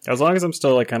as long as I'm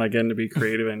still like kind of getting to be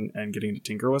creative and getting to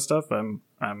tinker with stuff,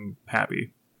 I'm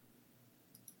happy.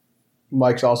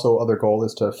 Mike's also other goal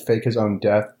is to fake his own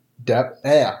death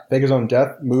fake his own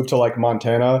death, move to like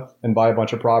Montana and buy a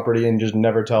bunch of property and just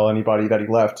never tell anybody that he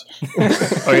left.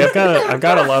 Oh yeah, I've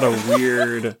got a lot of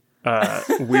weird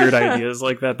ideas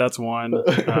like that. That's one.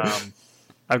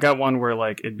 I've got one where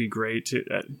like it'd be great to.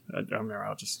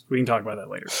 We can talk about that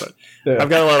later. But yeah. I've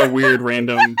got a lot of weird,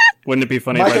 random. Wouldn't it be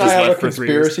funny Mike if I just left for 3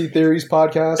 years? Conspiracy theories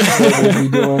podcast that we'll be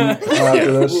doing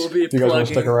after this. If you guys want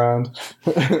to stick around.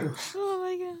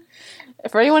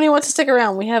 For anyone who wants to stick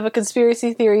around, we have a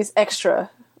conspiracy theories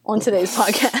extra on today's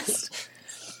podcast.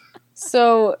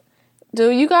 So,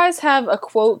 do you guys have a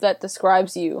quote that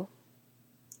describes you?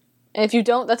 And if you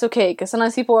don't, that's okay, because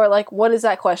sometimes people are like, what is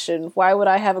that question? Why would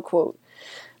I have a quote?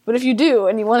 But if you do,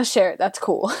 and you want to share it, that's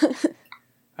cool.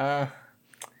 I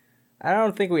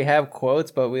don't think we have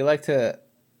quotes, but we like to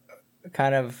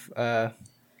kind of,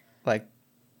 like,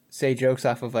 say jokes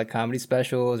off of, like, comedy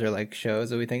specials or, like, shows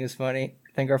that we think are funny.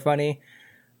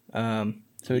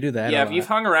 So we do that. Yeah, if you've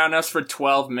hung around us for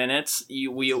 12 minutes,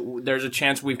 there's a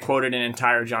chance we've quoted an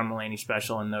entire John Mulaney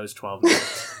special in those 12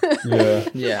 minutes.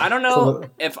 Yeah. I don't know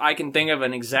if I can think of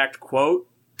an exact quote,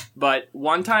 but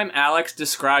one time Alex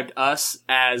described us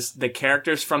as the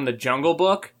characters from the Jungle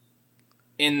Book,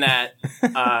 in that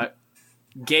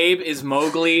Gabe is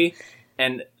Mowgli,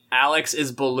 and Alex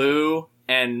is Baloo,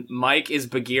 and Mike is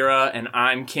Bagheera, and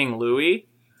I'm King Louie,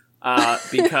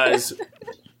 because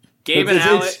Gabe and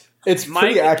Alex... It's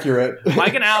pretty accurate.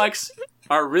 Mike and Alex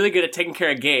are really good at taking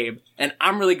care of Gabe, and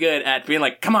I'm really good at being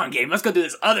like, come on, Gabe, let's go do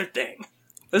this other thing.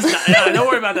 Don't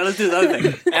worry about that, let's do this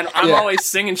other thing. And I'm always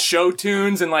singing show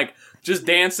tunes and, like, just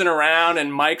dancing around,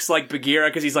 and Mike's like Bagheera,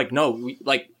 because he's like, no,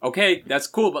 okay, that's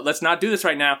cool, but let's not do this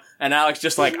right now. And Alex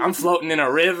just like, I'm floating in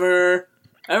a river,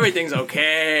 everything's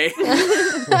okay.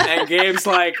 And Gabe's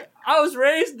like, I was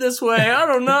raised this way, I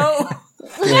don't know.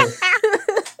 Yeah.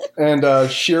 And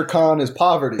Shere Khan is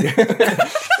poverty.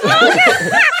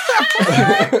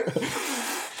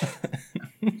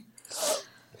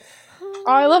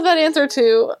 Oh, I love that answer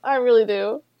too. I really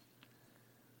do.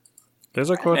 There's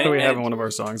a quote that we have in one of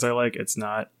our songs I like. It's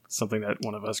not something that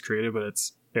one of us created, but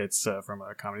it's from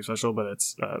a comedy special, but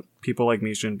it's people like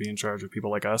me shouldn't be in charge of people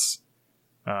like us.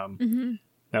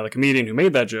 Now, the comedian who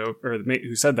made that joke, or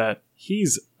who said that,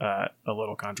 he's a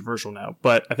little controversial now,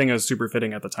 but I think it was super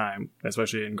fitting at the time,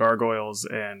 especially in Gargoyles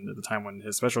and at the time when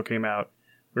his special came out.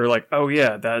 We were like, oh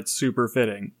yeah, that's super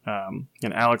fitting.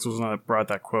 And Alex was the one that brought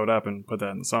that quote up and put that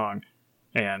in the song.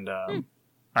 And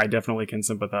I definitely can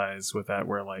sympathize with that,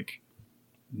 where like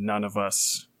none of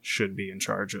us should be in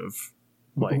charge of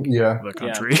like the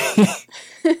country. Yeah.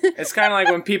 It's kind of like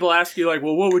when people ask you like,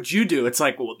 well, what would you do? It's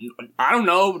like, well, I don't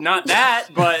know, not that,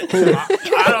 but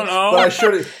I don't know.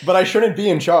 But I shouldn't be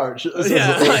in charge.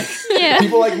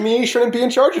 People like me shouldn't be in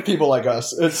charge of people like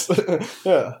us. It's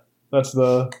that's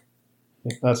the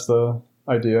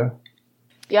idea.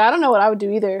 Yeah, I don't know what I would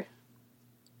do either.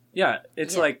 Yeah,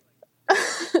 it's like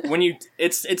when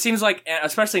it seems like,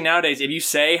 especially nowadays, if you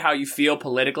say how you feel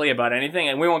politically about anything,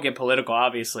 and we won't get political,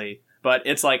 obviously, but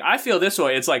it's like, I feel this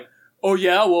way. It's like, oh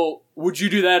yeah, well, would you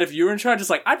do that if you were in charge?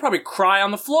 It's like, I'd probably cry on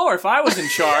the floor if I was in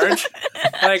charge.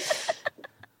 Like,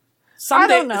 I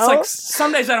don't know. It's like,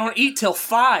 some days I don't eat till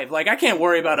 5. Like, I can't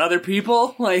worry about other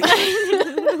people. Like,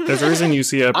 there's a reason you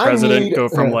see a president go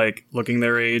from like looking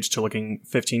their age to looking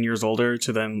 15 years older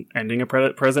to then ending a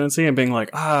presidency and being like,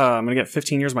 I'm gonna get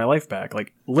 15 years of my life back.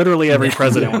 Like, literally every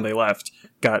president when they left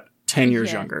got 10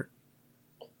 years younger.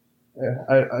 Yeah,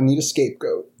 I need a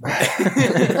scapegoat.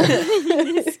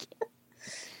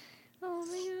 Oh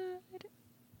my god.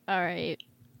 All right.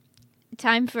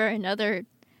 Time for another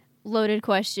loaded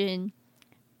question.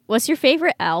 What's your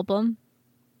favorite album?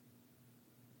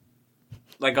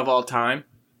 like of all time.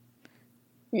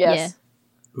 Yes.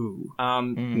 Ooh.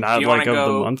 Not like of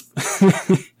the month.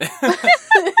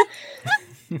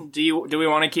 Do we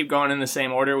want to keep going in the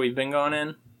same order we've been going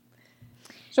in?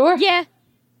 Sure. Yeah.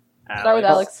 Start with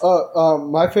Alex.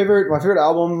 My favorite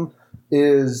album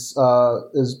is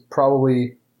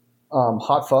probably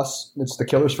Hot Fuss. It's the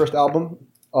Killers' first album.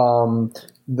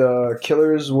 The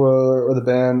Killers were the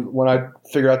band when I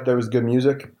figured out there was good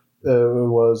music. It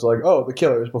was like, oh, the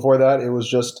Killers. Before that, it was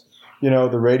just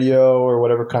the radio or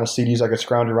whatever kind of CDs I could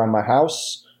scrounge around my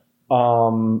house.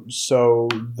 So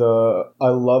I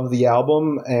love the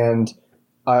album, and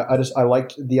I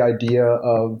liked the idea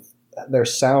of their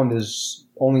sound is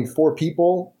only 4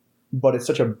 people, but it's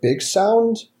such a big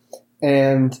sound,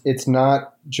 and it's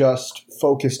not just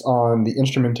focused on the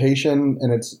instrumentation,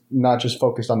 and it's not just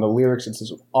focused on the lyrics. It's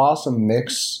this awesome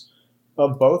mix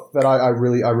of both that I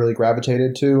really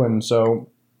gravitated to, and so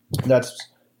that's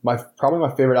probably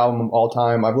my favorite album of all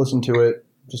time. I've listened to it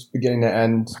just beginning to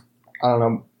end, I don't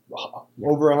know,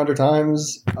 over 100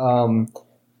 times.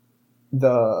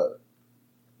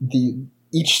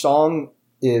 Each song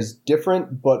is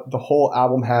different, but the whole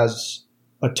album has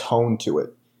a tone to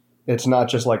it. It's not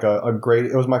just like a great.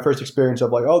 It was my first experience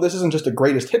of like, oh, this isn't just a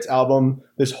greatest hits album.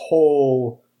 This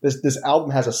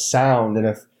album has a sound, and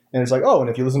it's like, oh, and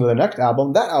if you listen to the next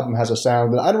album, that album has a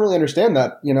sound. And I don't really understand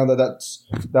that. You know, that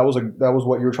was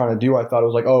what you were trying to do. I thought it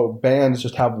was like, oh, bands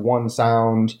just have one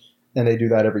sound and they do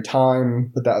that every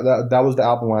time. But that was the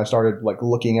album when I started like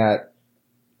looking at,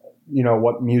 you know,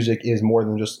 what music is more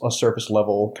than just a surface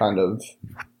level kind of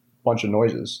bunch of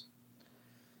noises.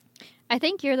 I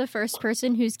think you're the first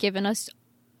person who's given us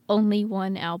only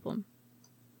one album.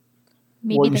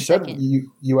 Maybe well, the second.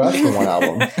 You asked for one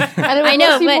album. I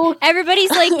know, but everybody's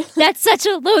like, that's such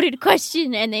a loaded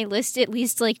question, and they list at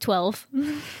least like 12.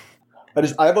 I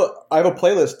have a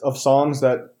playlist of songs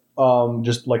that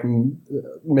just like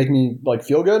make me like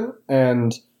feel good,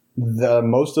 and the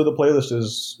most of the playlist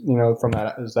is, you know, from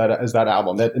that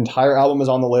album. That entire album is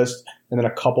on the list, and then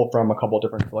a couple from a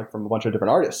bunch of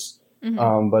different artists.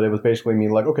 Mm-hmm. But it was basically me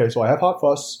like, okay, so I have Hot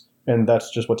Fuss, and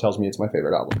that's just what tells me it's my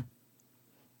favorite album.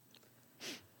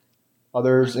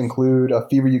 Others include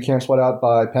Fever You Can't Sweat Out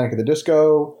by Panic! At the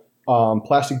Disco,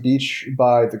 Plastic Beach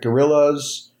by the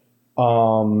Gorillaz,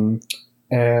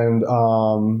 and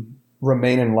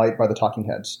Remain in Light by the Talking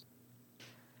Heads.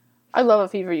 I love A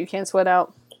Fever You Can't Sweat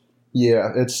Out.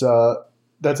 Yeah, it's a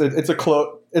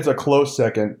close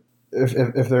second.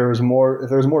 If there was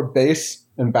more bass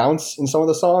and bounce in some of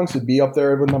the songs, it'd be up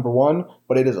there with number one.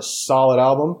 But it is a solid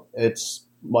album. It's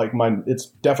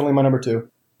definitely my number two.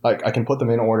 Like, I can put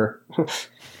them in order.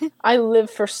 I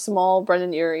live for small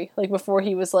Brendan Urie. Like, before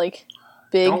he was, like,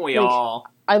 big. Don't we all?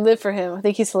 I live for him. I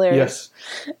think he's hilarious.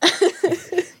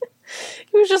 Yes.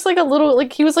 He was just, like, a little,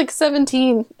 like, he was, like,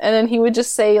 17, and then he would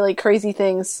just say, like, crazy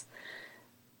things.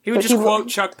 He would Like, just quote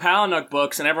Chuck Palahniuk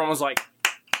books, and everyone was like,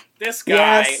 this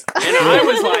guy. Yes. And I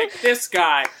was like, this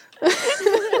guy.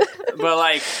 But,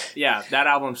 like, yeah, that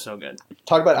album's so good.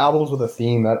 Talk about albums with a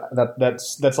theme.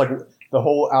 That's like the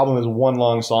whole album is one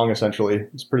long song essentially.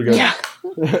 It's pretty good. Yeah.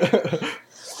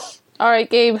 All right,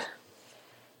 Gabe.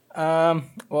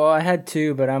 Well, I had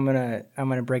two, but I'm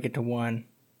gonna break it to one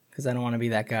because I don't want to be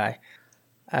that guy.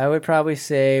 I would probably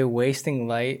say "Wasting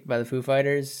Light" by the Foo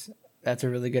Fighters. That's a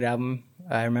really good album.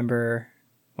 I remember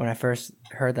when I first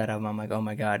heard that album, I'm like, oh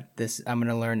my god, I'm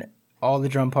gonna learn all the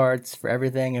drum parts for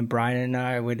everything. And Brian and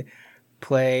I would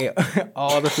play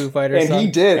all the Foo Fighters songs. He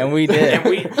did. And we did.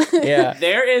 Yeah.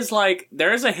 There is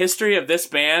a history of this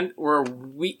band where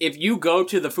if you go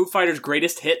to the Foo Fighters'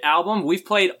 greatest hit album, we've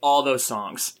played all those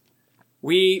songs.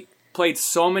 We played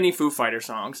so many Foo Fighter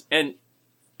songs, and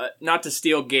not to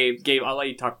steal Gabe, I'll let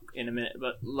you talk in a minute,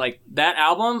 but like that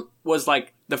album was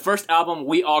like the first album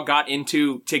we all got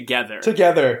into together.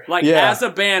 Like, yeah. As a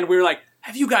band, we were like,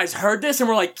 have you guys heard this? And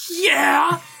we're like,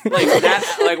 yeah! Like,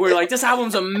 that, like, we're like, this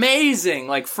album's amazing!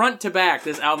 Like, front to back,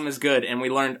 this album is good, and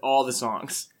we learned all the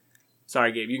songs.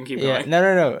 Sorry, Gabe, you can keep going.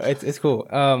 No, it's cool.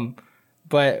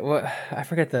 But what, I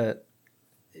forget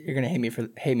you're gonna hate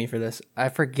me for this. I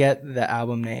forget the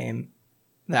album name,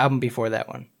 the album before that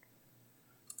one.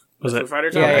 Was it Foo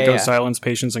Fighters? Echo, Silence,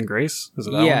 Patience, and Grace? Is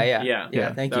it that one?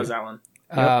 Yeah. Thank that you. was that one.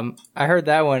 I heard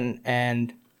that one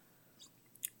and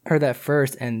heard that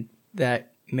first, and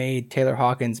that made Taylor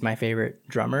Hawkins my favorite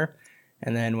drummer.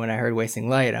 And then when I heard Wasting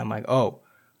Light, I'm like, oh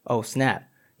snap,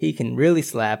 he can really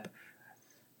slap.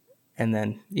 And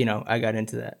then, I got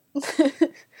into that.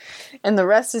 And the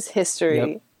rest is history.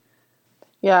 Yep.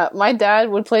 Yeah, my dad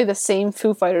would play the same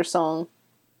Foo Fighter song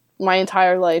my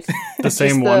entire life. The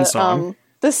same one song?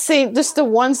 Just the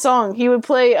one song. He would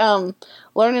play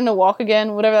Learning to Walk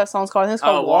Again, whatever that song's called. I think it's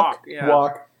called Walk. Yeah.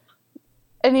 Walk.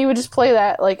 And he would just play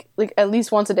that like at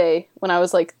least once a day when I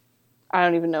was like, I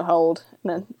don't even know how old.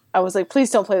 And then I was like,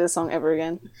 please don't play this song ever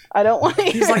again. I don't want to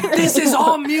hear He's like, this is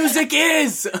all music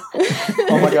is!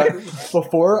 Oh my god!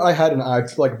 Before I had an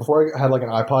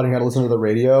iPod and had to listen to the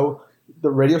radio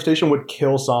station would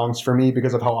kill songs for me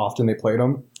because of how often they played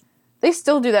them. They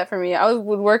still do that for me. I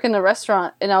would work in a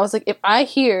restaurant, and I was like, if I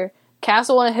hear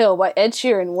Castle on a Hill by Ed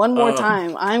Sheeran one more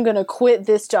time, I'm going to quit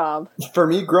this job. For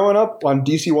me, growing up on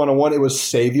DC 101, it was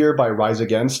Savior by Rise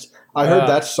Against. I heard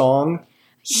that song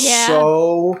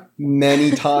so many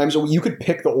times. You could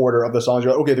pick the order of the songs.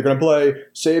 You're like, okay, they're going to play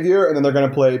Savior, and then they're going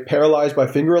to play Paralyzed by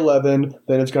Finger 11,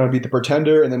 then it's going to be The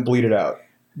Pretender, and then Bleed It Out.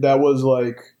 That was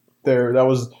like that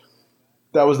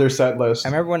was their set list. I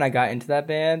remember when I got into that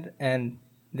band, and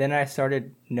then I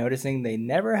started noticing they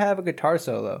never have a guitar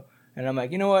solo. And I'm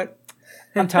like, you know what?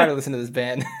 I'm tired of listening to this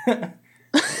band.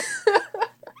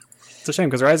 It's a shame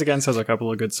because Rise Against has a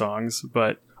couple of good songs,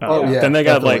 but then they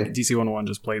got like DC 101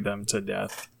 just played them to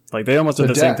death. Like they almost did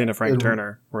the same thing to Frank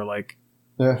Turner, where like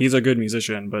he's a good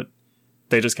musician, but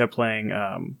they just kept playing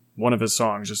one of his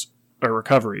songs, just a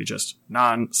Recovery, just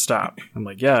non-stop. I'm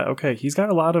like, yeah, okay, he's got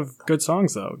a lot of good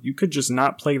songs though. You could just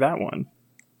not play that one.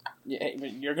 Yeah,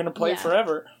 you're gonna play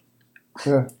forever.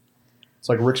 Yeah. It's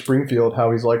like Rick Springfield,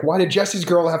 how he's like, why did Jesse's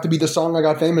Girl have to be the song I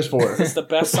got famous for? It's the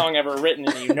best song ever written,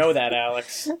 and you know that,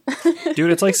 Alex.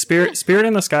 Dude, it's like Spirit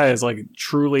in the Sky is like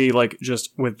truly like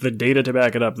just with the data to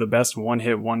back it up, the best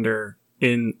one-hit wonder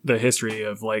in the history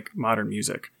of like modern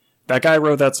music. That guy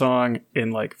wrote that song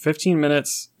in like 15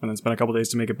 minutes and then spent a couple days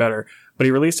to make it better. But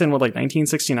he released it in like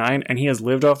 1969 and he has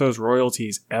lived off those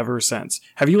royalties ever since.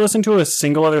 Have you listened to a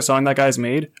single other song that guy's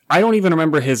made? I don't even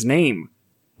remember his name.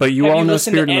 But you all know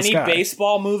Spirit in the Sky. Have you listened to any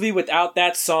baseball movie without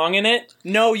that song in it?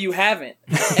 No, you haven't.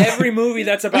 Every movie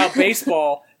that's about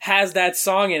baseball has that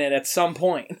song in it at some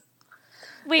point.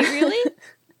 Wait, really?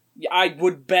 I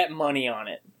would bet money on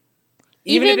it.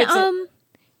 Even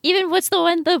what's the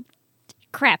one? The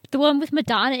one with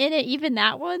Madonna in it. Even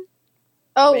that one.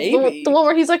 Oh, the one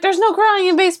where he's like, "There's no crying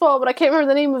in baseball," but I can't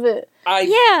remember the name of it.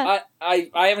 I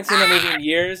haven't seen that movie in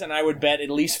years, and I would bet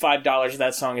at least $5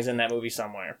 that song is in that movie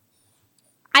somewhere.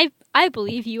 I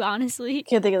believe you, honestly.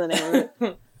 Can't think of the name of it.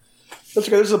 That's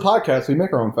okay. This is a podcast. We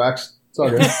make our own facts. It's all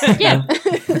good. Yeah.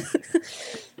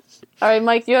 All right,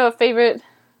 Mike, do you have a favorite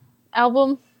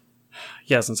album?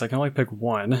 Yeah, since I can only pick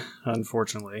one,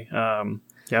 unfortunately.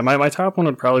 My top one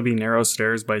would probably be Narrow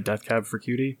Stairs by Death Cab for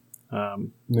Cutie.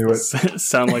 Knew it.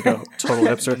 Sound like a total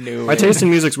hipster. My taste in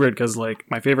music's weird because like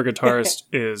my favorite guitarist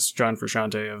is John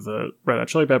Frusciante of the Red Hot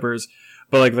Chili Peppers,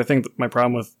 but like I think my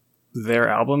problem with their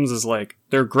albums is like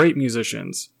they're great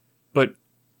musicians, but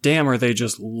damn, are they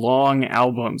just long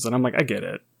albums? And I'm like, I get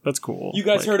it. That's cool. You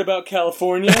guys heard about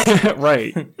California?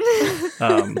 Right.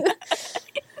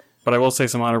 But I will say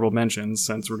some honorable mentions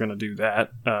since we're going to do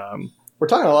that. We're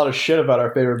talking a lot of shit about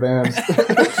our favorite bands.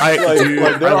 I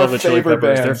love the Chili Peppers.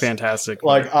 Bands. They're fantastic.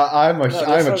 Like I'm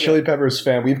a Chili Peppers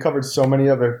fan. We've covered so many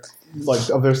of their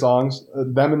songs.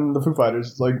 Them and the Foo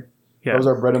Fighters. Like those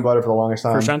are bread and butter for the longest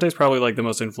time. Frusciante's probably like the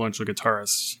most influential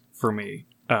guitarist for me.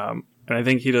 And I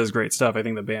think he does great stuff. I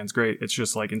think the band's great. It's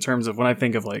just like in terms of when I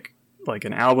think of like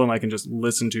an album I can just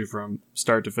listen to from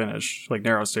start to finish, like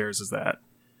Narrow Stairs is that.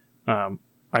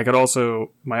 I could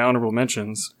also, my honorable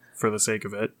mentions for the sake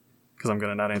of it, because I'm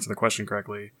going to not answer the question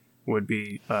correctly, would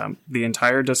be the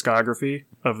entire discography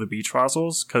of the Beach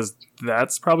Fossils, because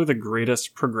that's probably the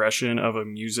greatest progression of a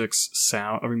music's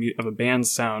sound, of a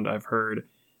band's sound I've heard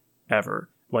ever.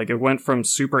 Like it went from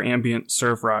super ambient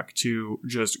surf rock to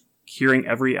just hearing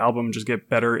every album just get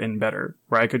better and better,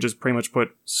 where I could just pretty much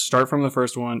start from the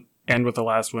first one, end with the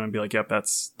last one, and be like, yep,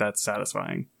 that's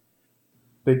satisfying.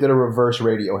 They did a reverse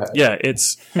Radiohead. Yeah,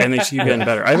 and they keep getting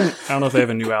better. I don't know if they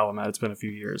have a new album out. It's been a few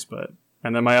years, but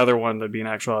and then my other one that'd be an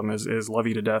actual album is Love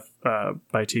You to Death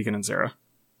by Tegan and Sara.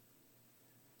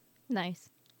 Nice.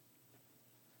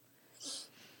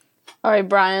 All right,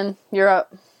 Brian, you're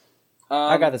up.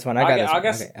 I got this one.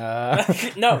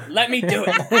 Okay. No, let me do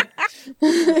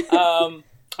it.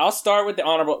 I'll start with the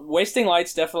honorable. Wasting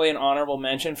Light's definitely an honorable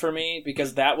mention for me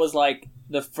because that was like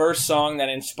the first song that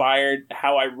inspired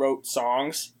how I wrote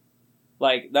songs.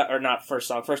 Like that, or not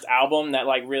first album that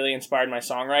like really inspired my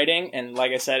songwriting. And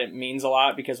like I said, it means a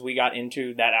lot because we got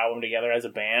into that album together as a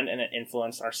band and it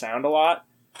influenced our sound a lot.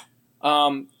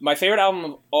 My favorite album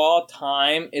of all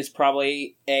time is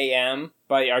probably AM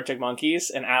by the Arctic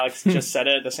Monkeys, and Alex just said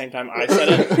it at the same time I said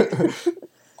it.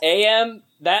 AM,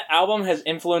 that album has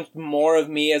influenced more of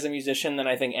me as a musician than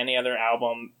I think any other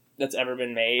album that's ever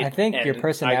been made. I think your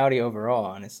personality overall,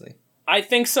 honestly. I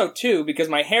think so too, because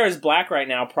my hair is black right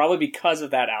now, probably because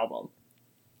of that album.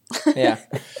 Yeah.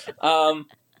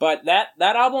 But that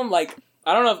album, like,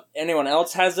 I don't know if anyone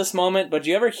else has this moment, but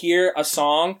do you ever hear a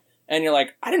song and you're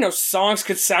like, I didn't know songs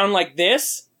could sound like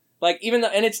this? Like, even though,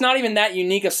 and it's not even that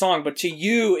unique a song, but to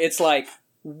you, it's like,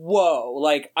 whoa,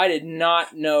 like, I did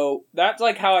not know. That's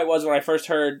like how I was when I first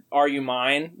heard Are You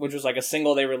Mine, which was like a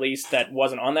single they released that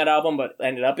wasn't on that album, but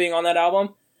ended up being on that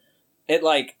album. It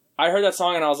like, I heard that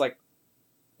song and I was like,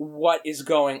 what is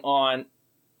going on?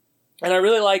 And I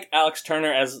really like Alex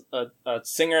Turner as a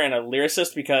singer and a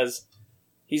lyricist because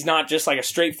he's not just like a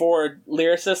straightforward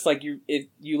lyricist. Like you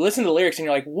listen to the lyrics and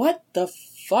you're like, what the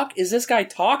fuck is this guy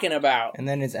talking about? And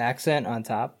then his accent on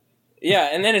top. Yeah,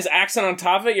 and then his accent on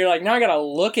top of it, you're like, now I gotta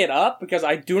look it up because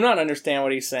I do not understand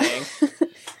what he's saying.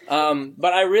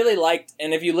 But I really liked,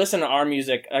 and if you listen to our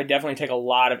music, I definitely take a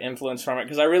lot of influence from it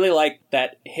because I really like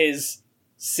that his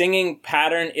singing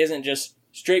pattern isn't just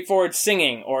straightforward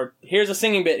singing, or here's a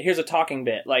singing bit, here's a talking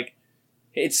bit. Like,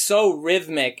 it's so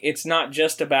rhythmic. It's not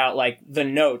just about, like, the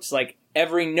notes. Like,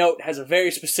 every note has a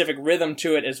very specific rhythm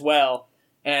to it as well.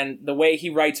 And the way he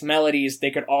writes melodies,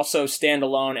 they could also stand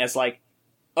alone as, like,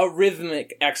 a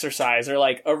rhythmic exercise, or,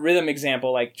 like, a rhythm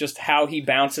example, like, just how he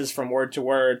bounces from word to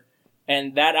word.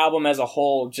 And that album as a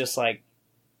whole just, like,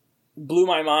 blew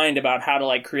my mind about how to,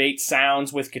 like, create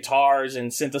sounds with guitars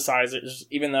and synthesizers,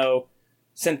 even though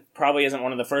synth probably isn't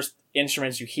one of the first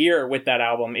instruments you hear with that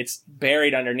album. It's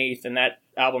buried underneath, and that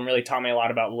album really taught me a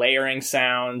lot about layering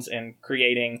sounds and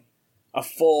creating a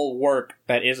full work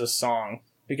that is a song.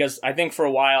 Because I think for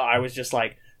a while I was just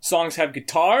like, songs have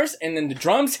guitars, and then the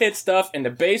drums hit stuff, and the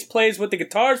bass plays what the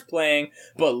guitar's playing,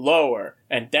 but lower,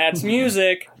 and that's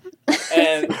music.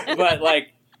 But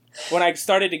like, when I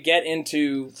started to get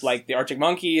into like the Arctic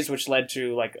Monkeys, which led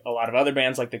to like a lot of other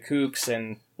bands like the Kooks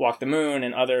and Walk the Moon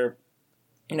and other,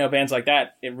 you know, bands like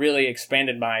that, it really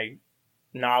expanded my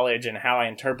knowledge and how I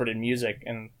interpreted music,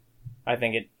 and I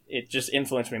think it just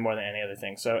influenced me more than any other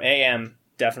thing. So AM,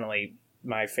 definitely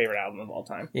my favorite album of all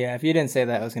time. Yeah, if you didn't say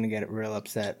that, I was going to get real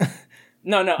upset.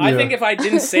 No, I think if I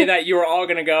didn't say that, you were all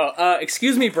going to go,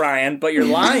 excuse me, Brian, but you're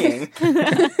lying.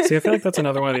 See, I feel like that's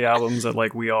another one of the albums that,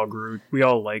 like, we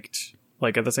all liked,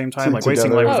 like, at the same time. Like, Wasting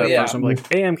Together. Life was that yeah. first one.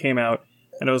 Like, AM came out,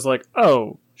 and it was like,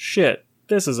 oh, shit,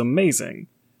 this is amazing.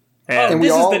 And we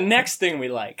this all- is the next thing we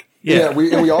like. Yeah,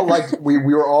 we all liked. We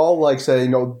were all like saying,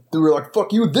 no, we were like,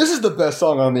 "Fuck you! This is the best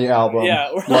song on the album."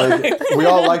 Yeah, like we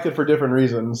all liked it for different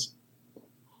reasons.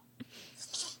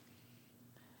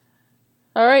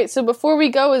 All right, so before we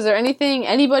go, is there anything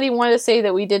anybody wanted to say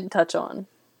that we didn't touch on?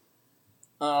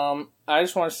 I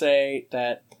just want to say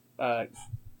that I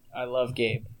love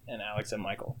Gabe and Alex and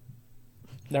Michael.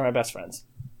 They're my best friends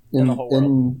in the whole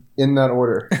world. In that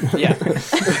order. Yeah.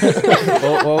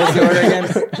 What was the order again?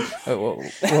 What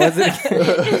was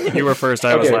it? you were first,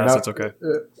 I was Okay, last. now- It's okay.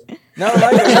 No,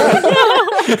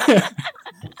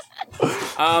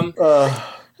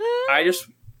 I just,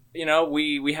 you know,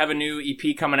 we have a new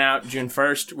EP coming out June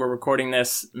 1st. We're recording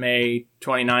this May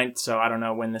 29th, so I don't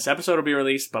know when this episode will be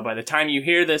released, but by the time you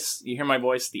hear this, you hear my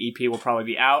voice, the EP will probably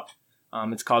be out.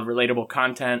 It's called Relatable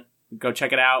Content. Go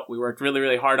check it out. We worked really,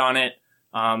 really hard on it.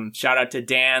 Shout out to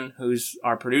Dan, who's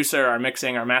our producer, our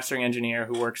mixing, our mastering engineer,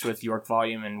 who works with York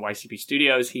Volume and YCP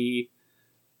Studios.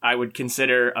 I would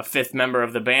consider a fifth member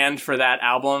of the band for that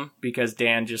album, because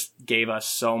Dan just gave us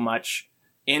so much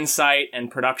insight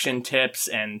and production tips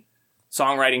and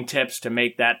songwriting tips to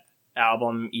make that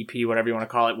album, EP, whatever you want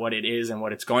to call it, what it is and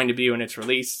what it's going to be when it's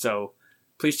released. So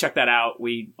please check that out.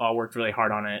 We all worked really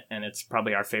hard on it, and it's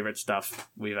probably our favorite stuff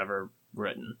we've ever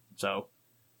written. So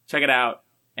check it out.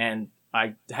 And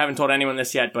I haven't told anyone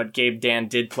this yet, but Gabe Dan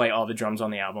did play all the drums on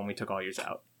the album. We took all yours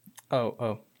out.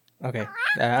 Oh, okay.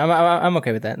 I'm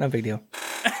okay with that. No big deal.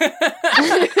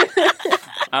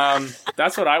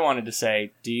 That's what I wanted to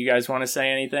say. Do you guys want to say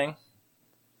anything?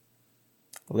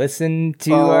 Listen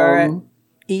to our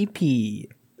EP. Okay,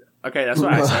 that's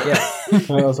what I said. Yeah,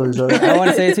 That's what he said. I want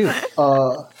to say it too.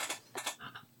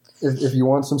 If you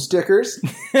want some stickers,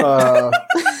 we have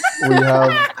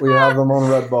them on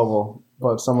Redbubble,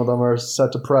 but some of them are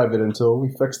set to private until we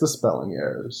fix the spelling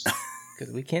errors.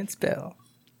 Because we can't spell.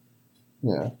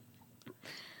 Yeah.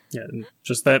 Yeah, and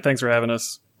just that. Thanks for having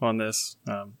us on this.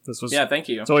 This was Yeah, thank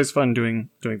you. It's always fun doing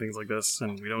things like this,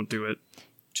 and we don't do it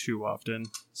too often,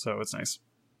 so it's nice.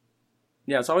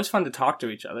 Yeah, it's always fun to talk to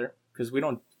each other, because we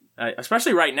don't,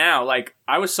 especially right now, like,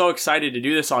 I was so excited to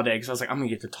do this all day, because I was like, I'm going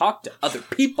to get to talk to other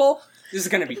people. This is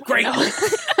going to be great. And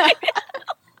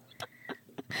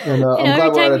And I'm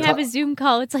every glad we're time at you a have ti- a Zoom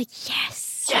call, it's like,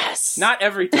 yes. Not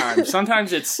every time.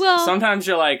 Sometimes it's, Well- sometimes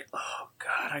you're like, oh,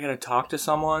 God, I got to talk to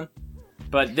someone.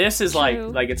 But this is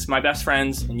like it's my best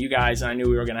friends and you guys, and I knew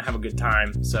we were going to have a good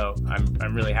time. So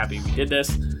I'm really happy we did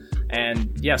this.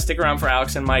 And yeah, stick around for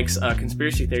Alex and Mike's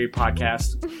Conspiracy Theory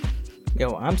podcast.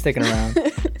 Yo, I'm sticking around.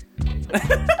 But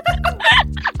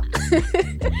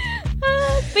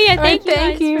yeah, thank you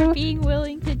thank guys you. for being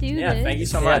willing to do Yeah, this. thank you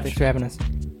so Yeah, much. thanks for having us.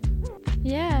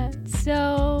 Yeah,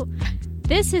 so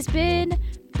this has been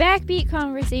Backbeat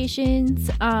Conversations.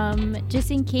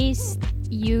 Just in case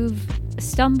you've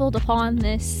stumbled upon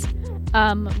this,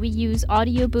 we use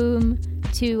Audio Boom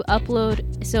to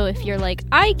upload. So if you're like,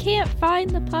 I can't find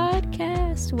the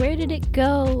podcast, where did it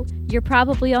go? You're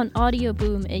probably on Audio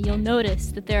Boom, and you'll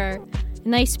notice that there are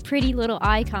nice, pretty little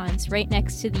icons right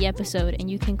next to the episode, and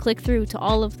you can click through to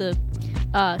all of the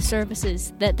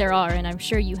services that there are, and I'm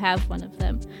sure you have one of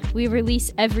them. We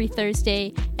release every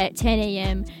Thursday at 10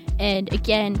 a.m., And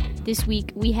again, this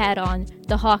week we had on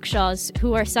the Hawkshaws,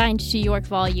 who are signed to York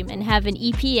Volume and have an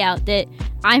EP out that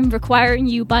I'm requiring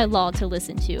you by law to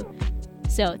listen to.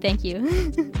 So, thank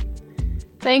you.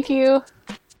 Thank you.